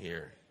quiet in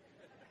here.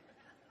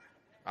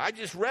 I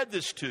just read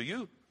this to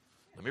you.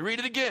 Let me read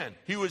it again.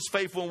 He who is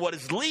faithful in what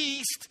is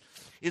least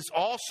is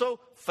also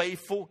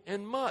faithful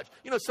in much.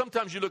 You know,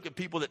 sometimes you look at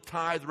people that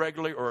tithe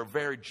regularly or are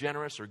very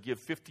generous or give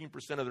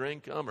 15% of their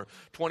income or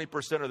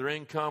 20% of their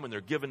income and they're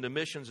giving to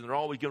missions and they're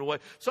always giving away.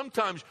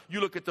 Sometimes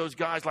you look at those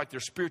guys like they're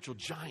spiritual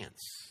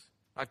giants.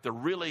 Like they're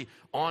really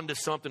onto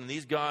something, and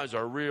these guys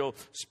are real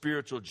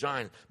spiritual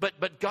giants.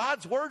 But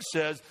God's word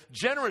says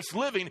generous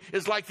living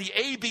is like the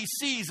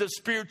ABCs of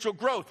spiritual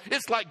growth.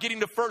 It's like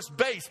getting to first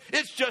base.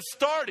 It's just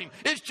starting.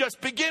 It's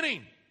just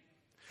beginning.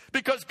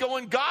 Because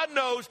when God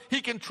knows he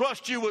can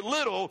trust you with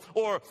little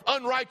or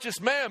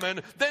unrighteous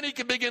mammon, then he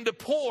can begin to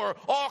pour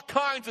all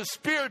kinds of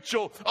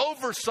spiritual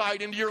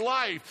oversight into your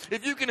life.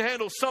 If you can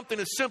handle something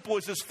as simple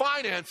as his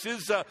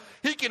finances,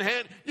 you can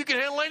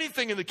handle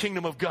anything in the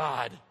kingdom of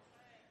God.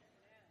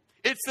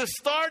 It's the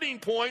starting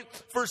point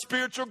for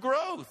spiritual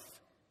growth.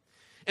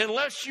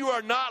 Unless you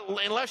are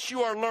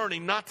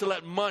learning not to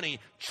let money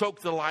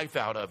choke the life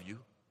out of you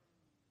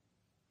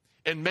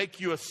and make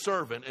you a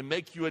servant and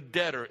make you a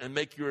debtor and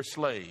make you a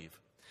slave.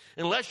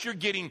 Unless you're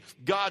getting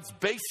God's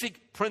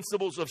basic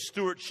principles of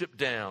stewardship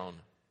down.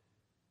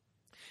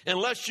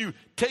 Unless you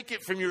take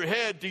it from your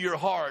head to your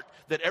heart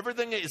that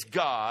everything is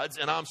God's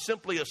and I'm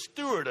simply a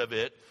steward of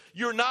it,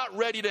 you're not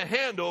ready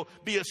to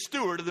be a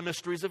steward of the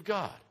mysteries of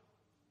God.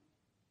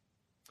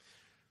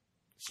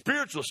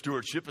 Spiritual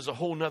stewardship is a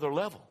whole nother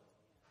level.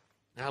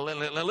 Now,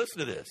 listen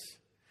to this.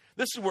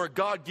 This is where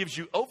God gives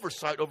you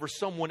oversight over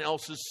someone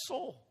else's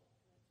soul.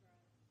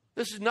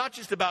 This is not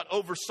just about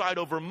oversight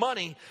over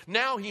money.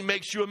 Now he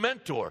makes you a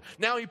mentor.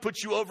 Now he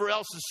puts you over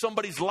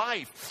somebody's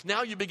life.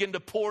 Now you begin to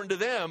pour into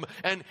them.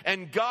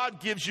 And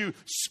God gives you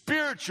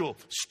spiritual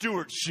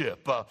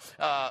stewardship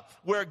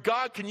where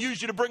God can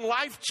use you to bring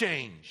life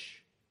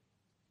change.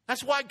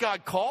 That's why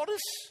God called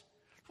us.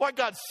 That's why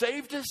God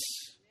saved us.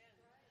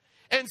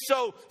 And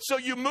so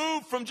you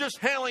move from just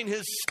handling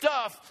his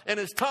stuff and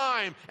his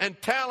time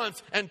and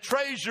talents and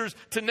treasures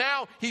to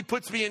now he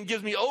puts me and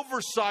gives me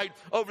oversight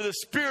over the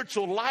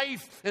spiritual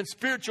life and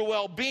spiritual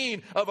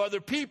well-being of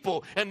other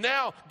people. And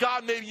now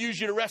God may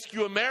use you to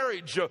rescue a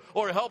marriage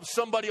or help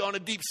somebody on a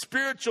deep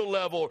spiritual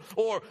level,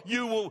 or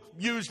you will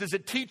use as a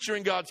teacher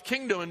in God's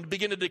kingdom and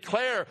begin to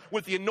declare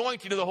with the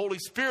anointing of the Holy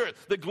Spirit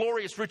the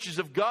glorious riches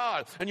of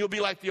God. And you'll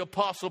be like the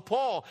Apostle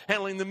Paul,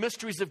 handling the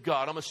mysteries of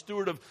God. I'm a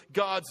steward of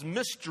God's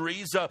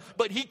mysteries.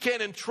 But he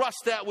can't entrust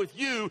that with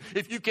you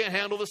if you can't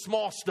handle the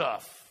small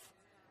stuff.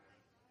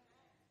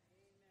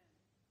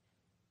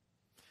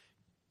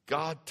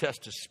 God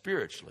tests us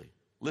spiritually,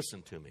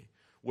 listen to me,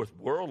 with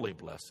worldly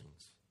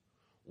blessings,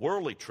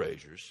 worldly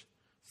treasures,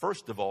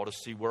 first of all, to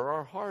see where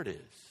our heart is.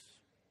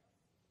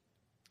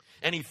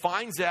 And he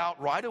finds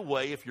out right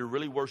away if you're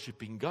really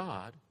worshiping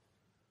God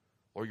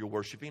or you're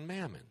worshiping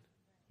mammon,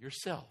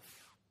 yourself.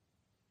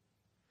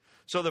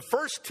 So the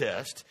first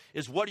test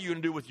is, what are you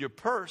going to do with your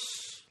purse,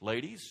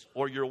 ladies,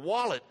 or your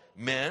wallet,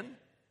 men,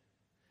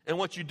 and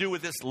what you do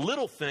with this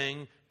little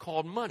thing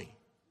called money.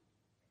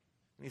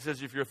 And he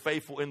says, if you're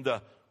faithful in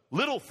the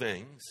little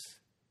things,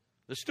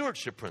 the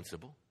stewardship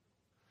principle,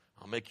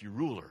 I'll make you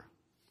ruler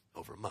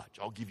over much.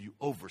 I'll give you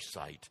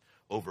oversight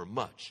over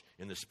much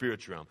in the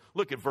spiritual realm.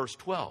 Look at verse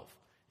 12.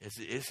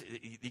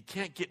 You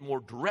can't get more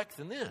direct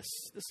than this.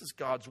 This is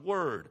God's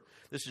word.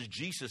 This is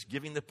Jesus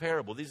giving the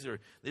parable. These are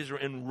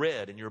in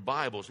red in your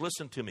Bibles.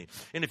 Listen to me.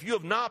 And if you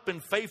have not been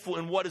faithful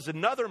in what is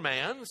another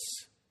man's,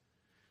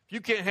 if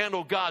you can't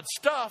handle God's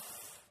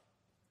stuff,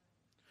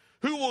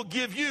 who will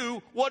give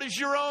you what is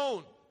your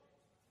own?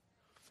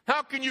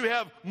 How can you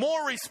have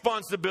more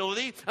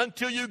responsibility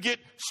until you get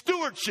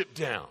stewardship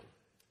down?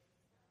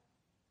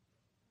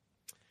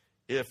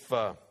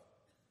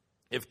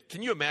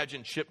 Can you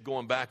imagine Chip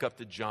going back up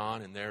to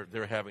John and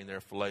they're having their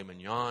filet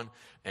mignon,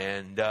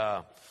 and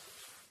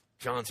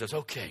John says,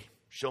 okay,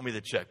 show me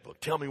the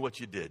checkbook. Tell me what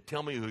you did.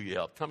 Tell me who you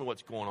helped. Tell me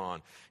what's going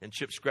on. And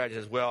Chip scratches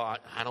and says, well,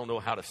 I don't know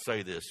how to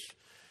say this,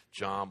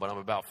 John, but I'm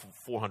about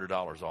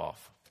 $400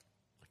 off.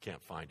 I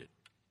can't find it.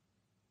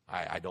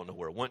 I don't know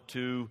where it went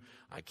to.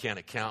 I can't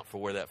account for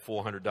where that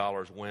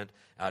 $400 went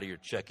out of your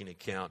checking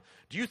account.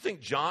 Do you think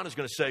John is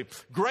going to say,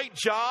 great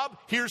job,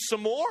 here's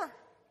some more?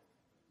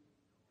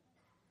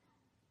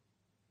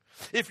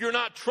 If you're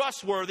not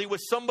trustworthy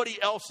with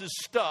somebody else's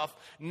stuff,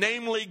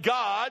 namely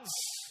God's,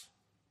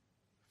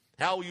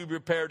 how will you be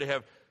prepared to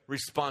have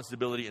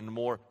responsibility in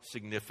more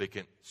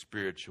significant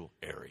spiritual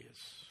areas?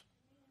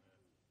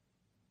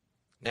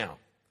 Now,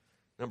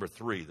 number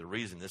 3, the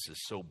reason this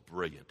is so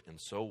brilliant and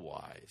so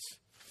wise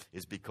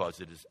is because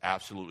it is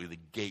absolutely the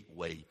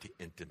gateway to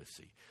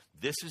intimacy.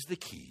 This is the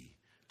key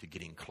to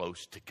getting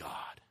close to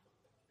God.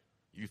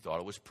 You thought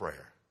it was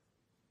prayer.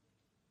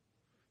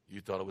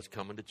 You thought it was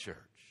coming to church.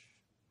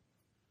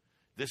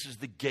 This is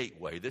the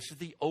gateway. This is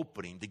the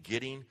opening to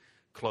getting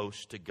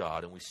close to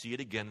God. And we see it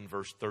again in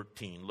verse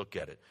 13. Look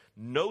at it.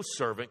 No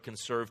servant can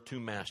serve two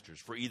masters,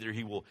 for either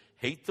he will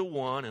hate the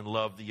one and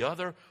love the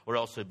other, or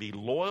else he'll be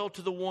loyal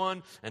to the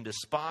one and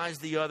despise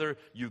the other.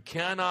 You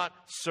cannot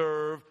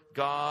serve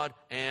God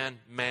and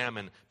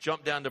mammon.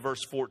 Jump down to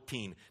verse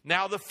 14.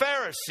 Now the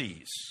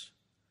Pharisees,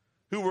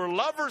 who were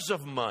lovers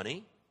of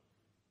money,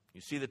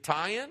 you see the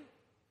tie-in?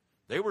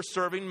 They were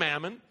serving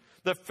mammon.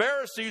 The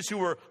Pharisees, who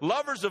were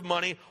lovers of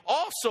money,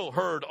 also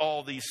heard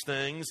all these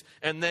things,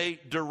 and they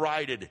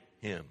derided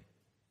him.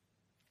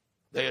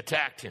 They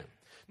attacked him.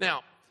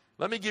 Now,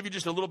 let me give you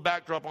just a little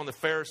backdrop on the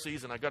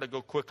Pharisees, and I got to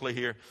go quickly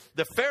here.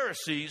 The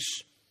Pharisees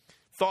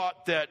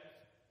thought that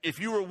if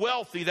you were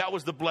wealthy, that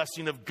was the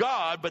blessing of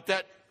God, but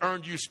that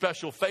earned you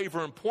special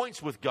favor and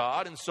points with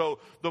God. And so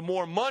the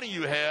more money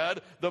you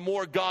had, the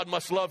more God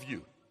must love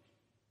you.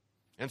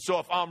 And so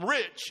if I'm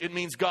rich, it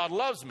means God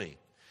loves me.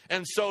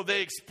 And so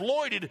they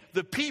exploited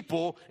the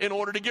people in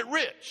order to get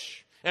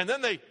rich. And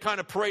then they kind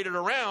of paraded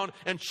around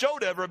and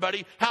showed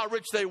everybody how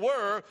rich they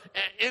were,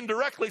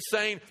 indirectly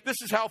saying, this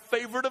is how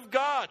favored of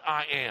God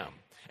I am.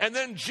 And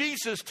then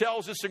Jesus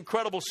tells this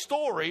incredible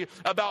story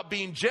about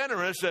being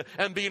generous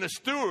and being a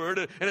steward,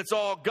 and it's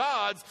all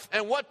God's.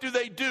 And what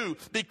do?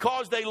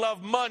 Because they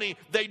love money,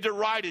 they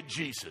derided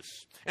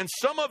Jesus. And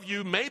some of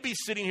you may be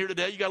sitting here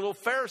today, you got a little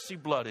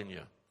Pharisee blood in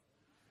you.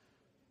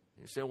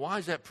 You say, why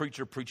is that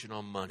preacher preaching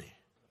on money?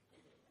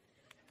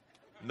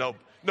 No,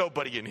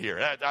 nobody in here.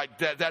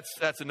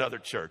 That's another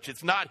church.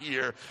 It's not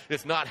here.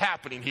 It's not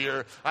happening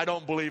here. I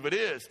don't believe it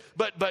is.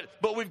 But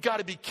we've got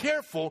to be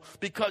careful,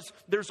 because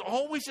there's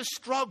always a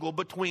struggle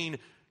between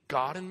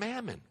God and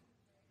mammon.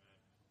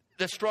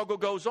 The struggle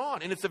goes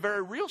on, and it's a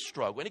very real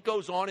struggle, and it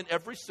goes on in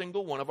every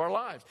single one of our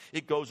lives.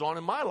 It goes on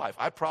in my life.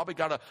 I probably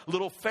got a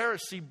little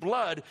Pharisee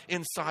blood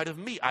inside of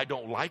me. I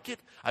don't like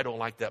it. I don't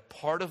like that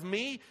part of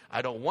me.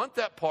 I don't want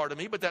that part of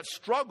me, but that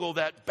struggle,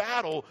 that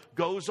battle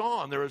goes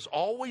on. There is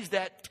always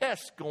that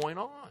test going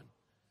on.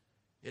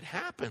 It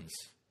happens.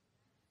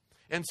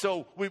 And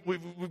so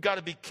we've got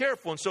to be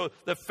careful. And so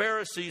the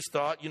Pharisees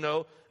thought,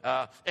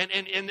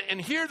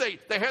 and here they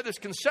had this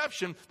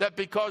conception that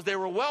because they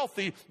were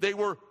wealthy, they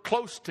were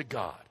close to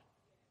God.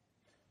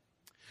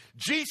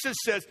 Jesus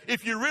says,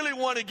 if you really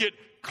want to get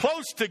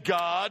close to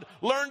God,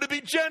 learn to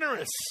be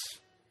generous.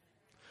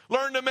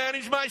 Learn to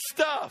manage my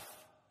stuff.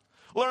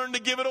 Learn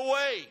to give it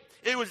away.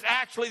 It was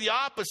actually the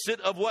opposite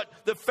of what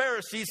the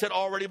Pharisees had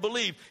already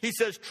believed. He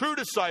says, true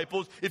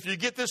disciples, if you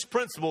get this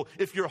principle,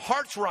 if your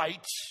heart's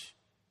right,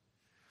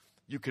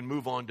 you can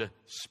move on to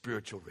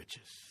spiritual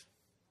riches.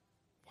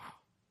 Wow.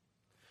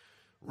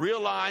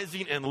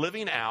 Realizing and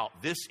living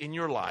out this in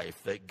your life,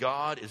 that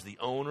God is the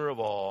owner of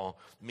all,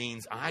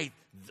 means I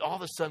all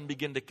of a sudden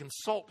begin to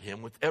consult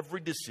Him with every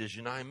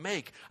decision I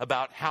make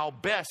about how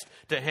best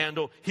to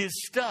handle His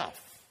stuff.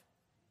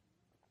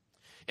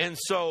 And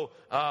so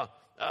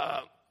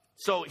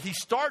He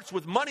starts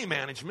with money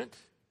management,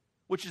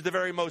 which is the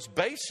very most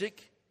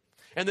basic.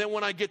 And then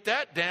when I get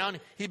that down,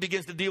 He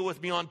begins to deal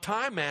with me on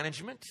time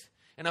management.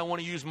 And I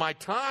want to use my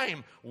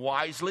time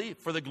wisely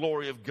for the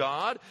glory of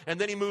God. And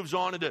then He moves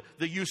on into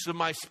the use of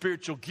my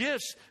spiritual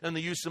gifts and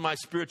the use of my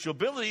spiritual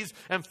abilities.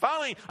 And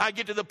finally, I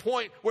get to the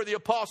point where the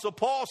Apostle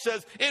Paul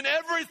says, in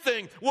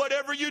everything,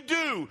 whatever you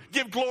do,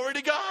 give glory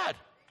to God.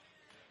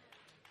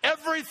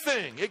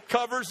 Everything. It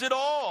covers it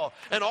all.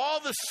 And all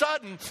of a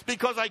sudden,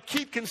 because I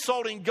keep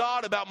consulting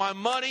God about my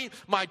money,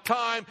 my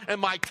time, and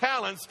my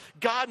talents,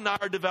 God and I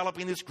are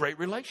developing this great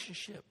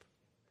relationship.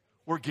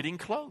 We're getting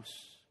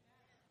close.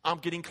 I'm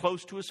getting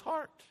close to His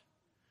heart.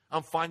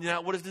 I'm finding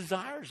out what His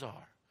desires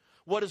are,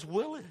 what His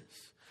will is.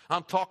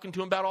 I'm talking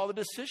to Him about all the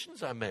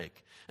decisions I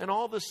make. And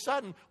all of a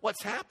sudden,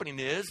 what's happening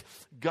is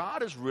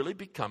God is really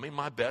becoming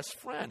my best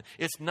friend.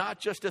 It's not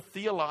just a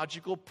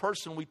theological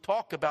person we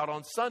talk about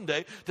on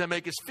Sunday to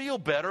make us feel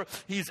better.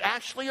 He's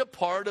actually a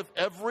part of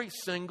every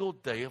single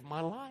day of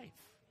my life,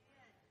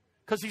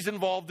 because He's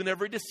involved in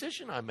every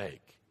decision I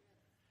make.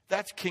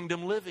 That's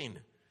kingdom living,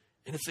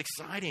 and it's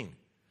exciting.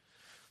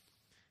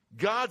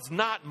 God's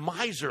not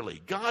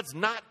miserly. God's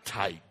not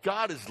tight.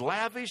 God is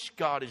lavish.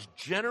 God is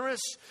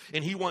generous.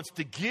 And He wants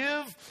to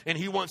give. And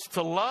He wants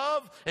to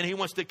love. And He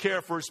wants to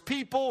care for His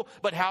people.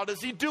 But how does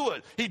He do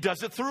it? He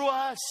does it through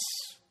us.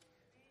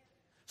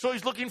 So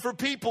He's looking for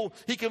people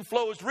He can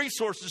flow His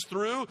resources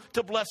through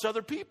to bless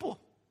other people.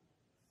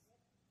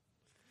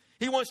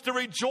 He wants to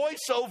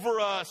rejoice over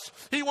us.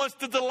 He wants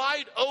to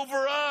delight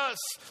over us.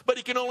 But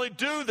He can only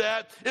do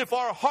that if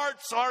our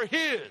hearts are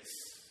His.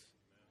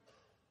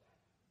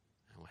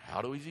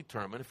 How do we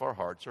determine if our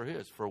hearts are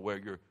His? For where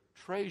your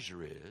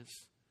treasure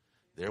is,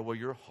 there will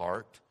your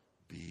heart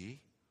be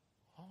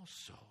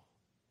also.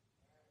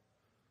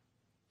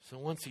 So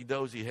once He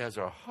knows He has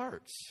our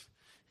hearts,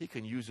 He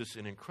can use us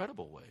in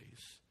incredible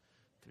ways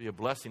to be a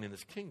blessing in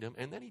His kingdom.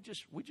 And then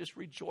we just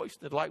rejoice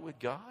and delight with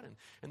God.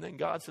 And then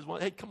God says, well,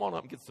 hey, come on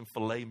up and get some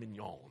filet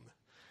mignon.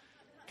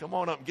 Come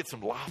on up and get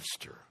some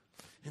lobster.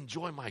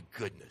 Enjoy my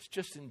goodness.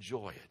 Just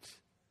enjoy it.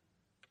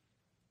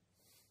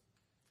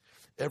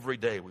 Every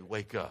day we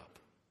wake up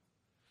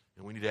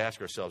and we need to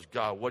ask ourselves,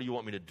 God, what do you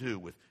want me to do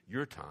with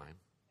your time?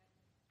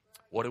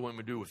 What do you want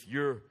me to do with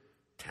your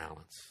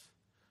talents?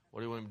 What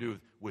do you want me to do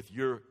with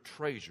your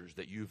treasures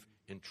that you've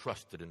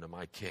entrusted into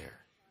my care?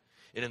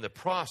 And in the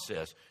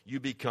process, you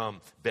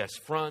become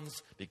best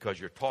friends because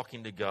you're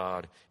talking to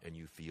God and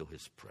you feel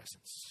His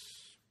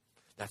presence.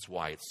 That's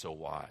why it's so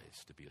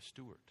wise to be a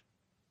steward.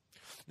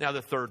 Now,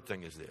 the third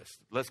thing is this.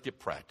 Let's get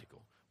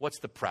practical. What's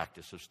the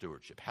practice of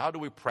stewardship? How do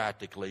we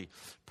practically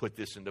put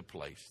this into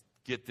place?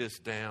 Get this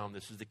down.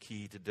 This is the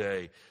key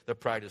today. The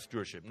practice of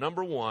stewardship.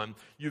 Number one,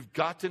 you've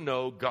got to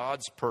know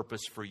God's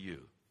purpose for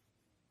you.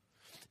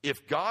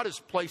 If God has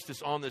placed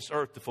us on this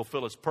earth to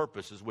fulfill His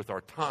purposes with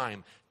our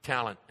time,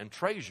 talent, and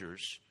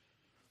treasures,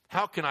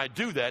 how can I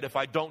do that if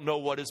I don't know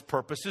what His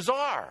purposes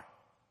are?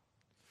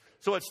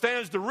 So it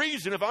stands to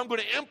reason, if I'm going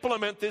to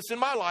implement this in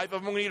my life, if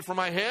I'm going to need it from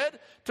my head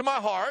to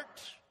my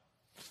heart,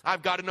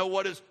 I've got to know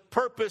what His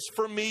purpose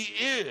for me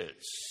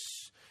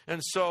is.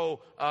 And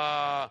so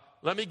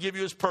let me give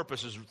you his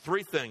purposes.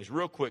 3 things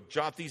real quick.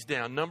 Jot these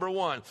down. Number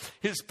 1,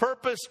 his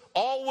purpose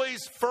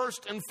always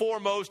first and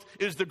foremost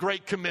is the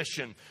Great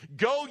Commission.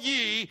 Go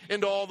ye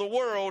into all the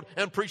world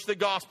and preach the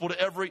gospel to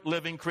every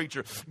living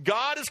creature.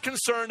 God is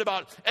concerned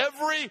about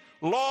every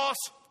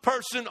lost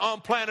person on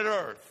planet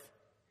Earth.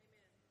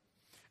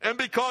 And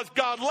because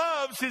God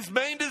loves, his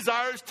main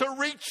desire is to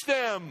reach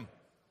them.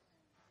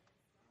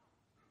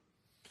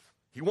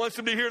 He wants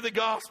them to hear the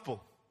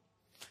gospel.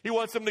 He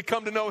wants them to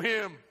come to know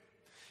him.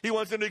 He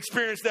wants them to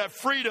experience that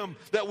freedom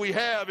that we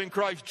have in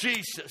Christ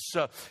Jesus.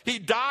 He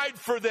died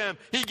for them.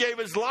 He gave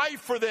his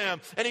life for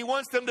them. And he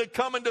wants them to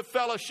come into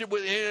fellowship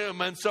with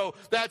him. And so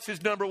that's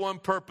his number 1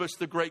 purpose,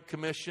 the Great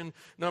Commission.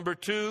 Number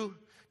 2,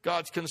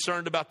 God's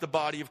concerned about the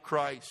body of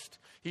Christ.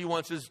 He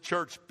wants his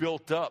church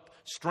built up,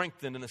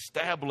 strengthened, and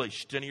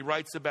established. And he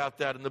writes about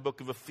that in the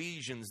book of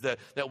Ephesians,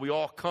 that we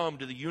all come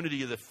to the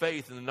unity of the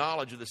faith and the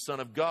knowledge of the Son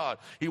of God.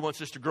 He wants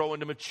us to grow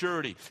into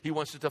maturity. He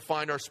wants us to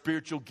find our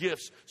spiritual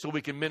gifts so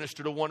we can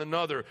minister to one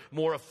another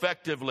more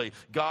effectively.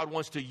 God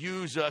wants to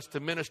use us to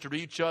minister to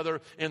each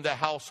other in the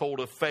household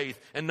of faith.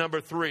 And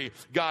number 3,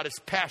 God is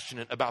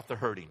passionate about the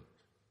hurting.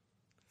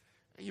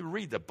 You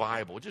read the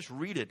Bible, just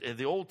read it in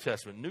the Old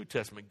Testament, New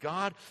Testament.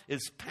 God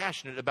is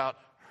passionate about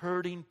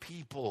hurting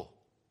people.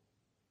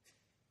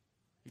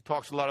 He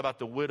talks a lot about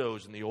the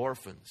widows and the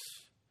orphans.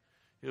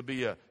 He'll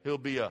be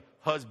a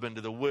husband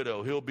to the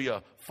widow. He'll be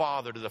a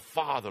father to the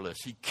fatherless.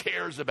 He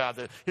cares about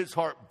that. His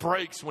heart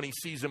breaks when he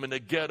sees them in the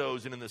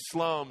ghettos and in the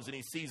slums, and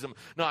he sees them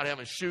not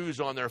having shoes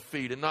on their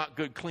feet and not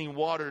good clean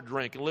water to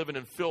drink and living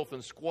in filth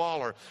and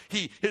squalor.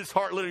 His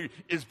heart literally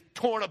is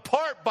torn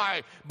apart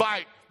by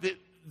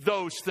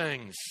those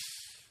things.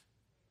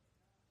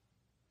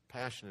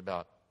 Passionate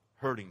about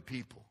hurting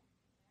people.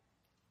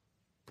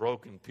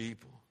 Broken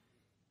people.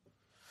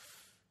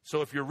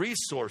 So if your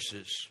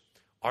resources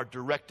are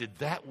directed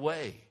that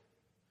way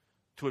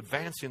to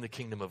advancing the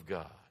kingdom of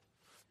God,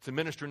 to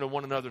ministering to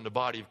one another in the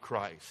body of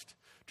Christ,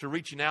 to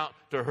reaching out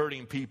to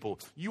hurting people,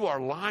 you are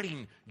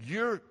lining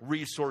your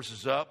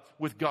resources up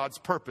with God's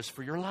purpose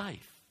for your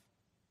life.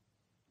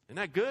 Isn't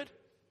that good?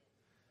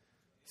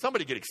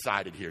 Somebody get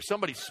excited here.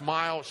 Somebody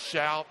smile,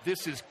 shout.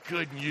 This is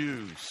good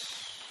news.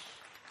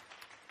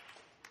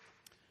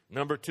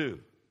 Number 2.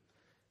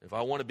 If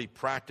I want to be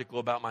practical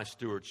about my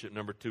stewardship,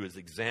 number 2 is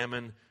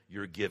examine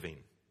your giving.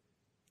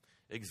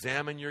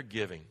 Examine your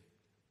giving.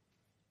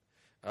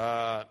 Do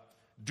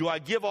I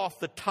give off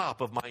the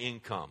top of my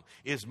income?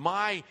 Is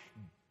my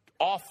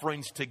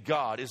offerings to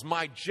God, is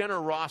my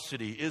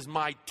generosity, is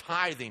my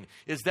tithing,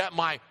 is that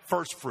my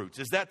first fruits?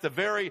 Is that the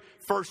very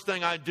first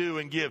thing I do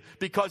and give?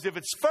 Because if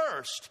it's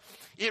first,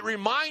 it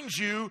reminds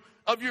you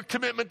of your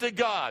commitment to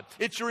God.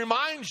 It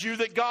reminds you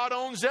that God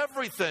owns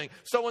everything.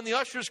 So when the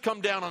ushers come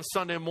down on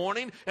Sunday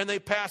morning and they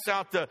pass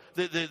out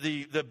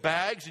the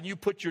bags and you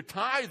put your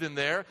tithe in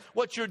there,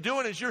 what you're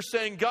doing is you're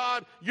saying,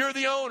 God, you're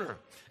the owner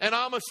and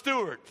I'm a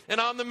steward and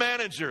I'm the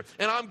manager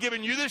and I'm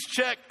giving you this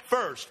check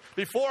first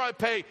before I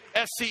pay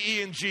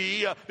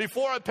SCE&G,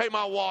 before I pay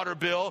my water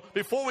bill,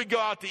 before we go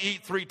out to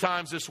eat 3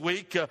 times this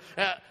week.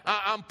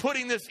 I'm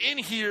putting this in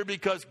here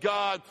because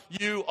God,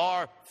 you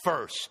are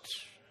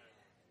first.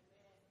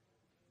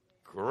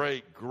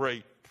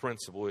 Great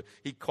principle.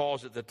 He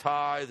calls it the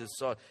tithe.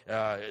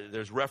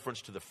 There's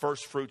reference to the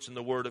first fruits in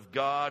the Word of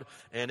God.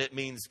 And it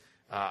means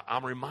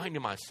I'm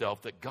reminding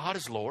myself that God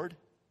is Lord.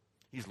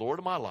 He's Lord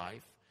of my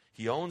life.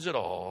 He owns it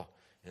all.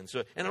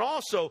 And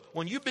also,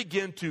 when you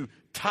begin to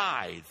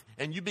tithe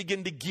and you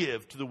begin to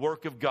give to the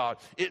work of God,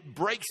 it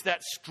breaks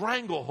that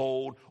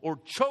stranglehold or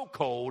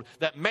chokehold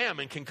that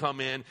mammon can come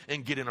in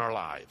and get in our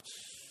lives.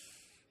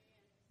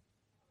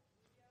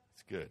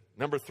 It's good.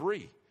 Number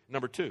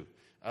 2.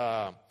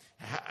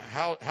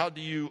 How do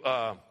you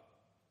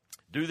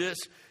do this?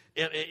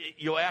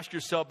 You'll ask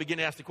yourself, begin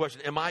to ask the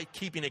question, am I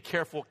keeping a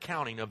careful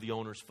accounting of the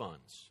owner's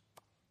funds?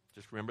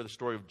 Just remember the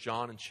story of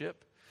John and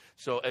Chip.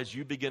 So as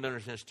you begin to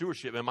understand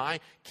stewardship, am I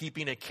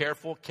keeping a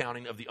careful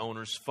accounting of the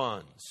owner's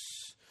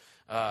funds?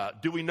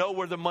 Do we know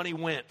where the money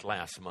went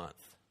last month?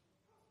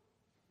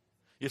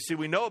 You see,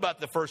 we know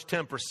about the first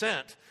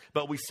 10%,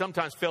 but we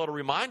sometimes fail to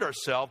remind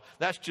ourselves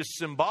that's just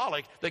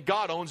symbolic that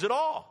God owns it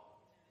all.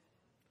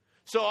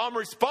 So I'm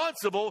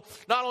responsible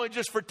not only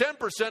just for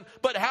 10%,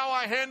 but how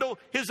I handle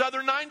his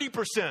other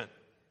 90%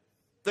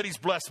 that he's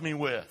blessed me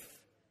with.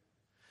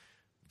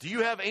 Do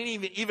you have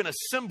even a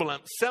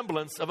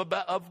semblance of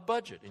a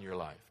budget in your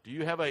life? Do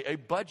you have a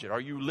budget?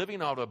 Are you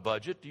living out of a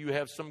budget? Do you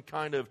have some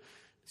kind of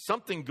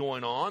something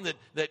going on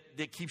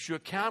that keeps you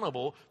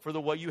accountable for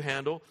the way you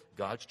handle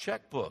God's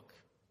checkbook?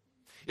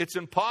 It's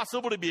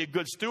impossible to be a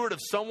good steward of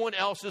someone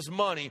else's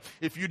money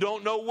if you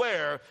don't know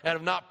where and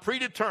have not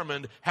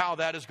predetermined how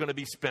that is going to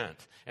be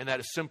spent. And that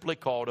is simply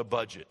called a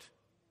budget.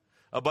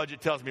 A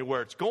budget tells me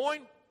where it's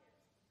going.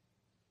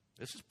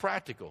 This is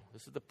practical.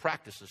 This is the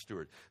practice of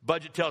steward.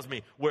 Budget tells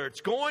me where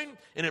it's going,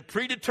 and it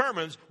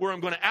predetermines where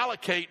I'm going to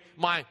allocate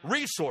my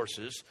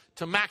resources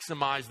to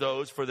maximize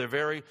those for their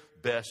very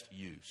best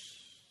use.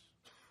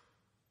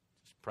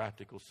 It's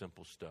practical,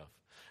 simple stuff.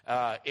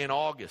 In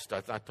August,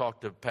 I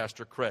talked to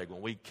Pastor Craig.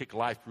 When we kick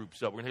life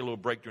groups up, we're going to take a little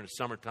break during the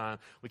summertime.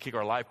 We kick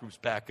our life groups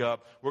back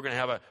up. We're going to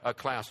have a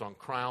class on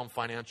Crown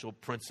Financial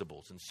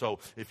Principles. And so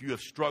if you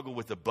have struggled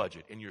with the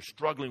budget and you're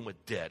struggling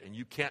with debt and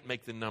you can't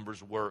make the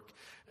numbers work,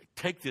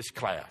 take this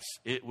class.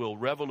 It will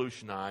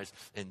revolutionize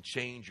and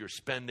change your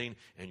spending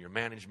and your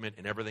management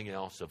and everything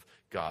else of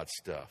God's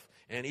stuff.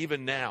 And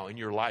even now in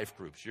your life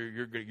groups,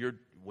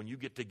 when you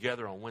get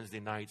together on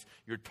Wednesday nights,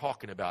 you're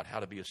talking about how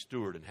to be a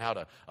steward and how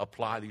to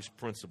apply these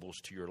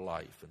principles to your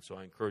life. And so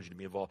I encourage you to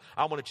be involved.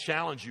 I want to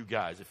challenge you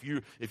guys. If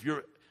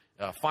your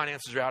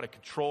finances are out of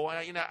control,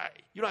 you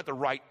don't have to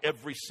write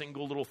every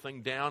single little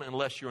thing down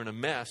unless you're in a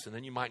mess, and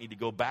then you might need to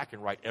go back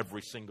and write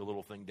every single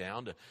little thing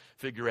down to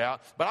figure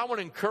out. But I want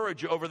to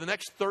encourage you, over the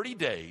next 30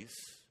 days,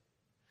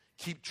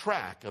 keep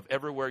track of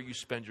everywhere you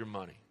spend your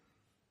money.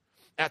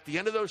 At the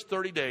end of those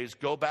 30 days,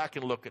 go back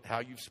and look at how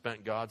you've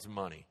spent God's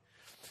money.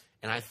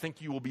 And I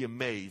think you will be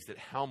amazed at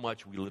how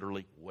much we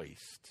literally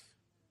waste.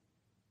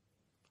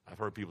 I've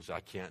heard people say,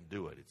 I can't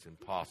do it. It's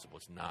impossible.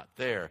 It's not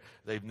there.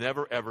 They've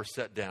never, ever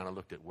sat down and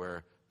looked at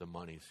where the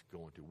money's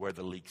going to, where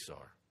the leaks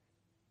are.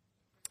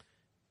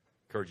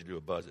 Encourage you to do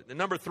a budget. And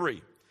number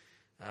 3,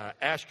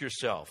 ask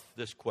yourself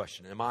this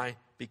question. Am I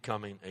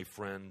becoming a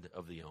friend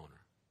of the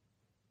owner?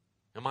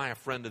 Am I a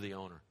friend of the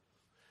owner?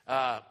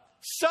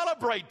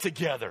 Celebrate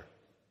together.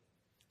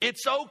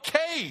 It's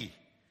okay.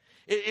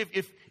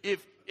 If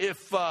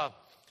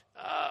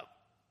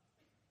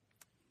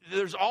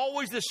there's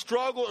always this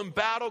struggle and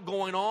battle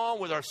going on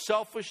with our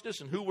selfishness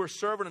and who we're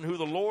serving and who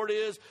the Lord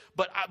is.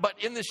 But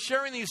in this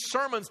sharing these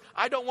sermons,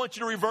 I don't want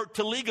you to revert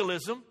to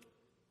legalism.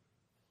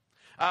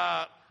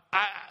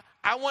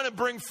 I want to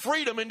bring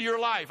freedom into your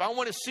life. I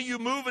want to see you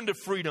move into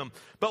freedom.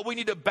 But we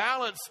need to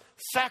balance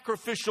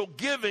sacrificial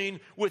giving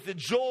with the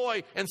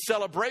joy and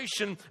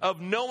celebration of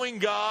knowing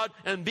God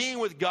and being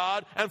with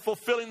God and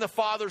fulfilling the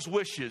Father's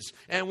wishes.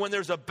 And when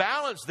there's a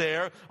balance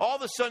there, all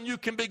of a sudden you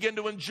can begin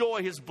to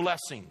enjoy His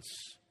blessings.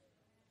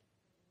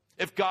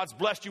 If God's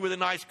blessed you with a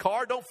nice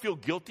car, don't feel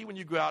guilty when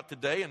you go out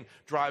today and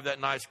drive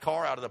that nice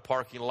car out of the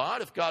parking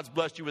lot. If God's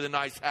blessed you with a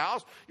nice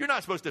house, you're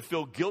not supposed to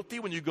feel guilty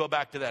when you go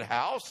back to that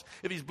house.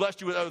 If He's blessed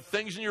you with other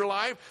things in your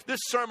life, this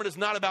sermon is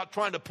not about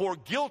trying to pour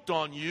guilt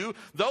on you.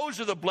 Those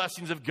are the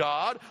blessings of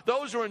God.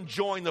 Those are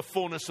enjoying the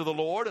fullness of the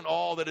Lord and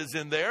all that is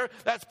in there.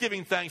 That's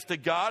giving thanks to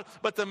God.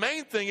 But the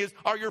main thing is,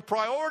 are your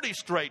priorities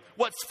straight?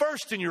 What's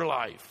first in your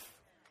life?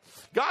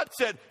 God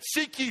said,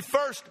 seek ye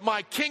first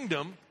my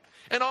kingdom,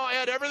 and I'll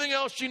add everything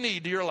else you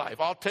need to your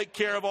life. I'll take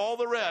care of all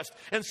the rest.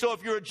 And so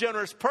if you're a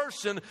generous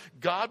person,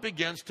 God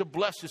begins to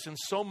bless us in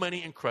so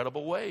many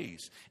incredible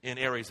ways in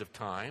areas of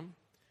time,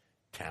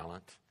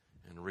 talent,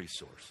 and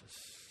resources.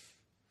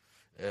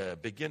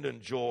 Begin to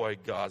enjoy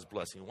God's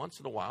blessing. Once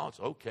in a while, it's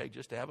okay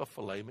just to have a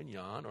filet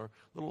mignon or a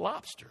little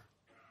lobster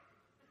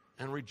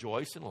and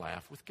rejoice and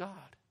laugh with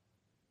God.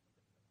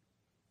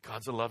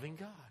 God's a loving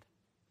God.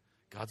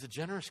 God's a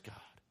generous God.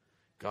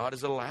 God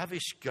is a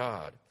lavish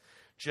God.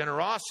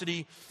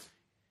 Generosity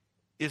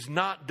is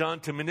not done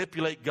to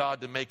manipulate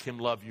God to make Him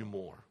love you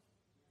more.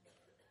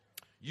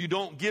 You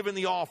don't give in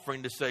the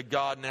offering to say,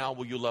 God, now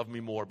will you love me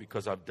more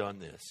because I've done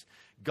this.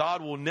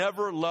 God will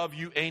never love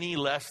you any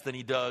less than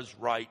He does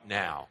right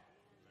now.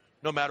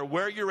 No matter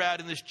where you're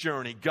at in this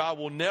journey, God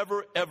will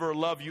never, ever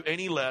love you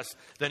any less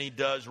than He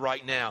does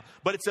right now.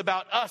 But it's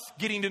about us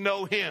getting to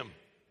know Him.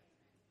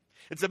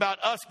 It's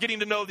about us getting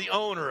to know the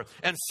owner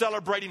and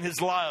celebrating His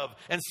love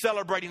and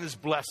celebrating His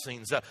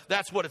blessings.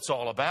 That's what it's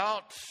all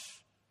about.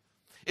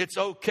 It's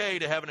okay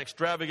to have an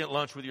extravagant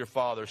lunch with your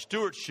Father.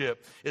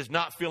 Stewardship is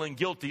not feeling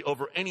guilty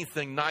over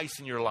anything nice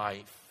in your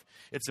life.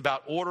 It's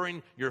about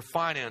ordering your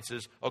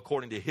finances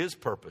according to His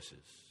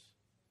purposes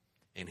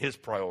and His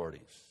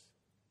priorities.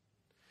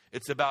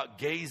 It's about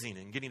gazing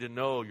and getting to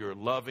know your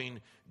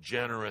loving,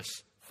 generous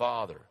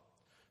Father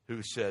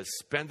who says,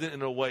 spend it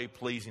in a way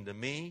pleasing to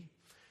me.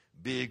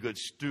 Be a good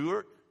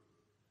steward.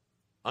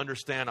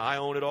 Understand I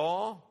own it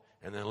all.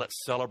 And then let's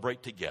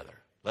celebrate together.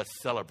 Let's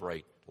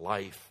celebrate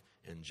life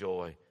and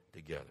joy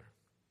together.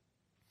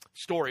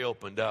 Story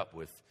opened up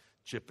with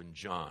Chip and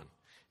John.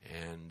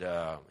 And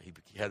he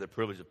had the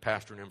privilege of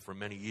pastoring him for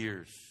many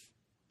years.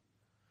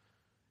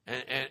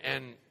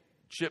 And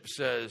Chip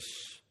says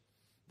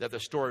that the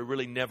story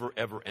really never,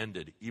 ever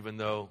ended, even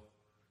though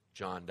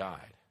John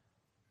died.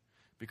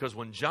 Because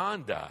when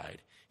John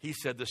died, he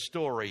said the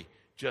story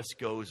just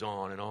goes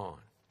on and on.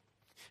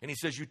 And he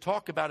says, you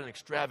talk about an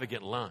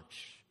extravagant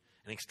lunch,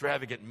 an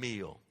extravagant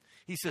meal.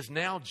 He says,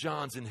 now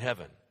John's in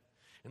heaven.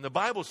 And the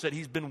Bible said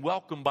he's been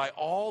welcomed by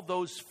all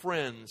those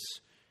friends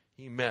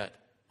he met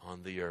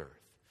on the earth.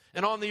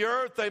 And on the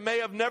earth, they may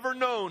have never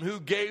known who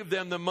gave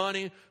them the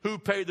money, who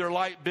paid their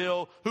light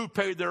bill, who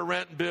paid their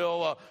rent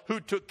bill, who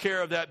took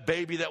care of that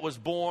baby that was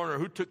born, or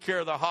who took care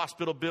of the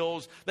hospital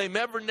bills. They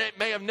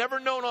may have never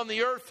known on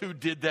the earth who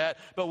did that,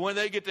 but when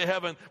they get to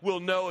heaven, we'll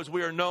know as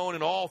we are known,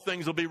 and all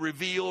things will be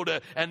revealed.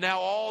 And now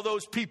all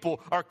those people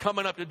are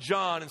coming up to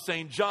John and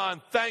saying,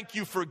 John, thank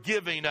you for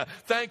giving.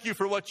 Thank you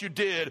for what you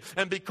did.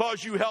 And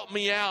because you helped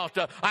me out,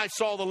 I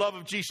saw the love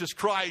of Jesus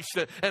Christ,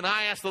 and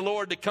I asked the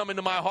Lord to come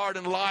into my heart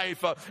and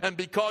life. And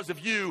because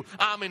of you,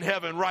 I'm in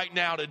heaven right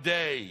now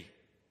today.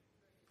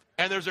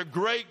 And there's a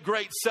great,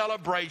 great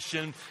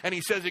celebration. And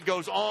he says it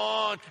goes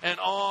on and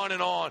on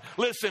and on.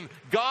 Listen,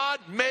 God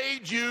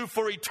made you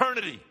for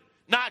eternity,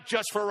 not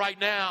just for right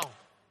now.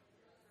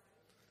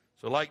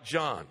 So like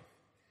John,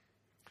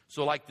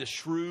 so like the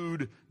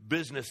shrewd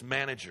business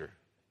manager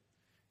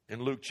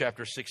in Luke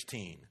chapter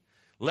 16,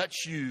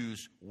 let's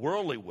use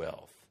worldly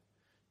wealth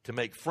to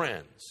make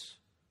friends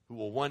who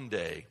will one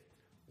day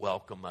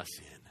welcome us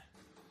in.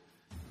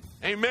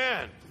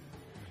 Amen.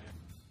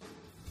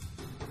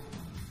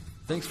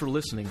 Thanks for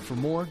listening. For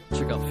more,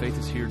 check out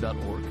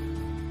faithishere.org.